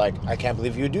 wow, like I can't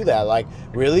believe you do that. Like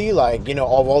really, like, you know,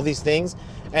 all these things,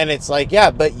 and it's like, yeah,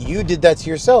 but you did that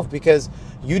to yourself because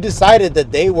you decided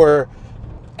that they were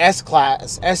S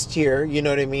class, S tier, you know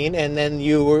what I mean, and then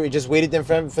you were just waited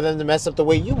for them to mess up the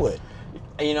way you would.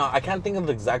 You know, I can't think of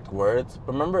the exact words,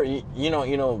 but remember, you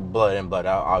know, blood in, blood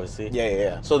out, obviously.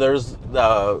 Yeah. So there's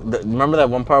remember that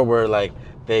one part where like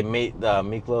they made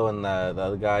Miklo and the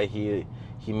other guy, he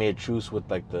made a truce with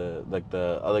like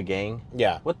the other gang.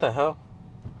 Yeah. What the hell?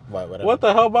 What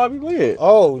the hell, Bobby? Look at it.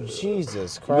 Oh,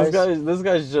 Jesus Christ! This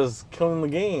guy's just killing the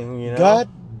game. You know. God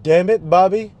damn it,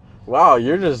 Bobby! Wow,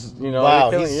 you're just, you know.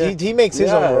 Wow, he makes his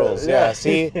own rules. Yeah.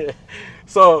 See.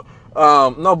 So.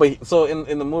 No, but so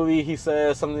in the movie he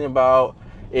says something about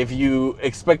if you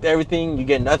expect everything, you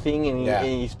get nothing, and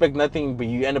you expect nothing, but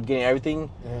you end up getting everything.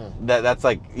 That's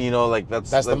like, you know, like that's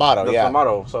the motto. That's the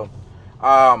motto. So,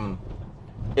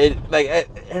 it like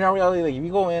in our reality, like if you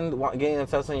go in getting a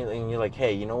Tesla and you're like,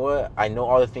 hey, you know what? I know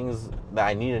all the things that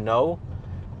I need to know.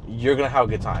 You're gonna have a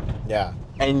good time. Yeah.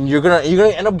 And you're gonna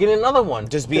end up getting another one.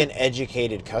 Just be an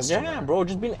educated customer. Yeah, bro.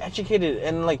 Just being educated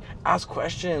and like ask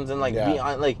questions and like be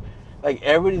on like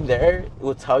everybody there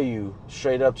will tell you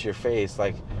straight up to your face,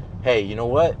 like, hey, you know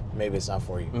what? Maybe it's not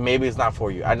for you. Maybe it's not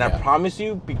for you. And I promise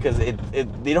you, because they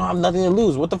don't have nothing to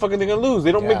lose. What the fuck are they gonna lose?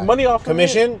 They don't make money off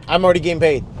commission. Of it. I'm already getting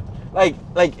paid.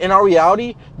 Like in our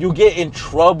reality, you get in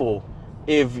trouble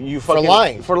if you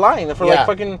fucking for lying. Like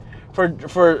fucking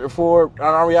for on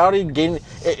our reality,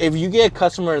 if you get a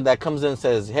customer that comes in and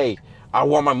says, "Hey, I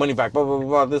want my money back," blah blah blah,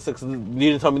 blah this, you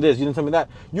didn't tell me this, you didn't tell me that,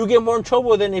 you get more in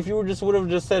trouble than if you would have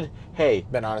just said, "Hey,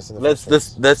 Been honest in the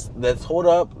first let's hold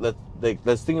up,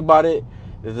 let's think about it.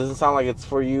 It doesn't sound like it's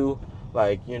for you.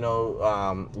 Like, it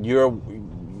doesn't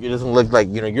look like,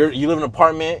 you live in an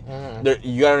apartment.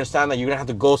 You gotta understand that you're gonna have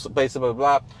to go someplace, blah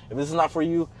blah blah. If this is not for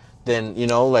you, then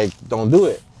like, don't do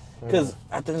it." Because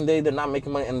at the end of the day, they're not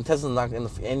making money, and Tesla's not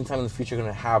anytime in the future going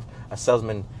to have a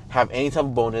salesman have any type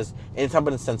of bonus, any type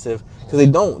of incentive. Because they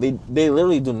don't. They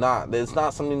literally do not. It's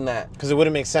not something that. Because it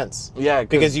wouldn't make sense. Yeah.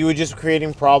 Because you were just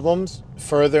creating problems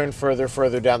further and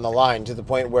further down the line, to the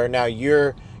point where now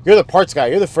you're the parts guy.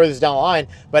 You're the furthest down the line,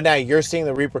 but now you're seeing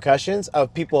the repercussions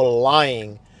of people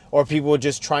lying, or people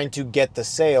just trying to get the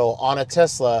sale on a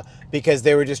Tesla because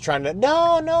they were just trying to,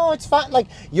 no, it's fine. Like,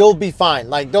 you'll be fine.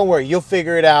 Like, don't worry. You'll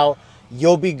figure it out.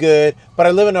 You'll be good. But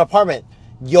I live in an apartment.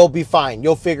 You'll be fine.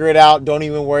 You'll figure it out. Don't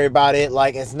even worry about it.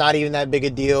 Like, it's not even that big a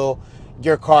deal.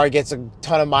 Your car gets a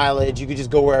ton of mileage. You can just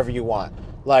go wherever you want.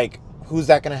 Like, who's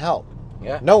that going to help?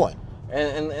 Yeah. No one.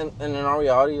 And in our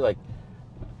reality, like,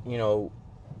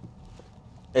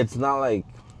 it's not like,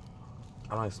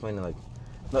 I don't explain it, like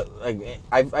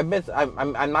I bet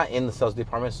I'm not in the sales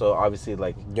department, so obviously,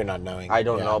 like, You're not knowing. I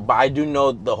don't know, but I do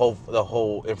know the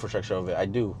whole infrastructure of it. I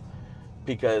do,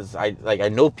 because I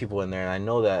know people in there, and I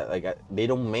know that, like, they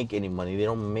don't make any money. They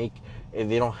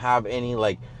don't have any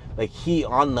like heat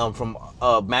on them from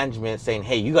management saying,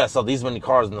 "Hey, you gotta sell these many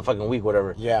cars in the fucking week,"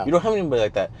 whatever. Yeah. You don't have anybody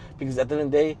like that, because at the end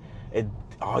of the day,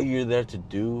 all you're there to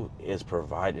do is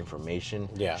provide information.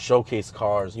 Yeah. Showcase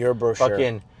cars. Your brochure.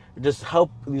 Fucking just help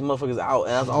these motherfuckers out,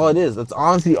 and that's all it is. That's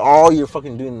honestly all you're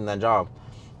fucking doing in that job.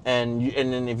 And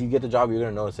then if you get the job, you're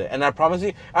gonna notice it. And I promise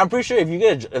you, I'm pretty sure if you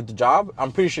get the job,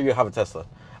 I'm pretty sure you'll have a Tesla.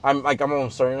 I'm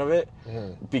almost certain of it,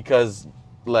 because,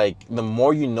 like, the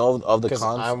more you know of the cons.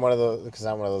 Because I'm one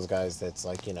of those guys that's,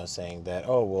 like, saying that,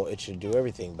 oh, well, it should do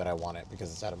everything, but I want it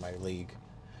because it's out of my league.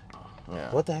 Yeah.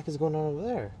 What the heck is going on over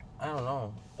there? I don't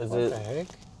know. What the heck?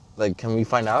 Like, can we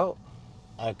find out?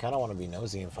 I kind of want to be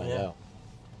nosy and find out.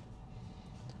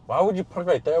 Why would you park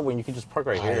right there when you can just park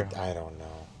right here? I don't know.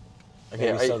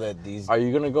 Okay, Maybe so that these. Are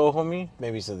you gonna go, homie?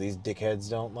 Maybe so these dickheads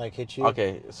don't, like, hit you.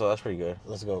 Okay, so that's pretty good.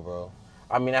 Let's go, bro.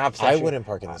 I mean, I wouldn't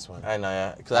park in this one. I know,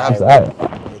 yeah, because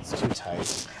It's too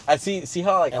tight. I see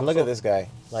how, like. And look at this guy.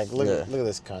 Like, look at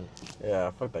this cunt.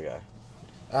 Yeah, fuck that guy.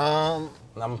 I'm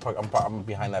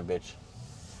behind that bitch.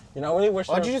 You know, really wish.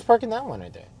 Why'd you just park in that one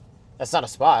right there? That's not a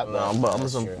spot. No, I'm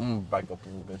gonna back up a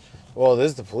little bit. Well,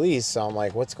 there's the police, so I'm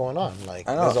like, what's going on? Like,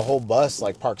 there's a whole bus,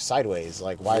 like, parked sideways.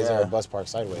 Like, why is there a bus parked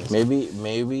sideways?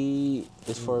 Maybe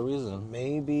it's for a reason.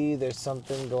 Maybe there's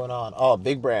something going on. Oh,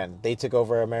 Big Brand. They took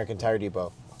over American Tire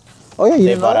Depot. Oh yeah,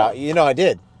 They bought out. I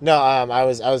did. No, I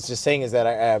was just saying is that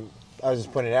I was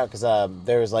just pointing it out because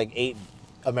there was like 8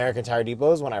 American Tire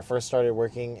Depots when I first started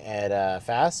working at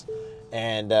Fast,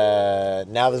 and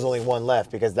now there's only one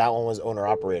left because that one was owner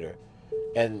operator,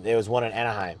 and there was one in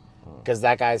Anaheim because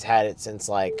that guy's had it since,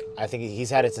 like, I think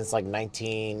he's had it since like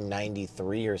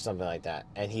 1993 or something like that,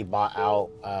 and he bought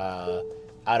out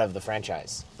of the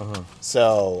franchise.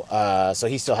 So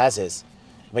he still has his.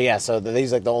 But yeah, so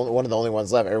he's like one of the only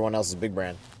ones left. Everyone else is Big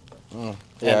Brand.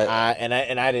 Yeah,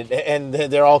 and I did, and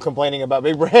they're all complaining about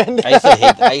Big Brand.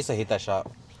 I used to hate that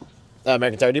shop.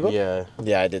 American Tire Depot.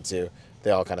 Yeah, I did too.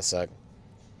 They all kind of suck.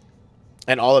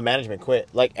 And all the management quit.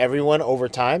 Like, everyone over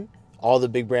time, all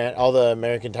the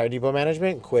American Tire Depot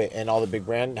management quit, and all the Big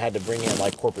Brand had to bring in,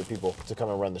 like, corporate people to come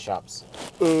and run the shops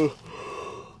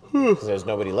because there's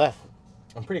nobody left.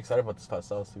 I'm pretty excited about this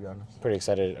Tesla, to be honest. Pretty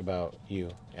excited about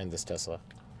you and this Tesla,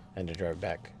 and to drive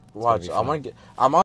back. Watch, I'm on.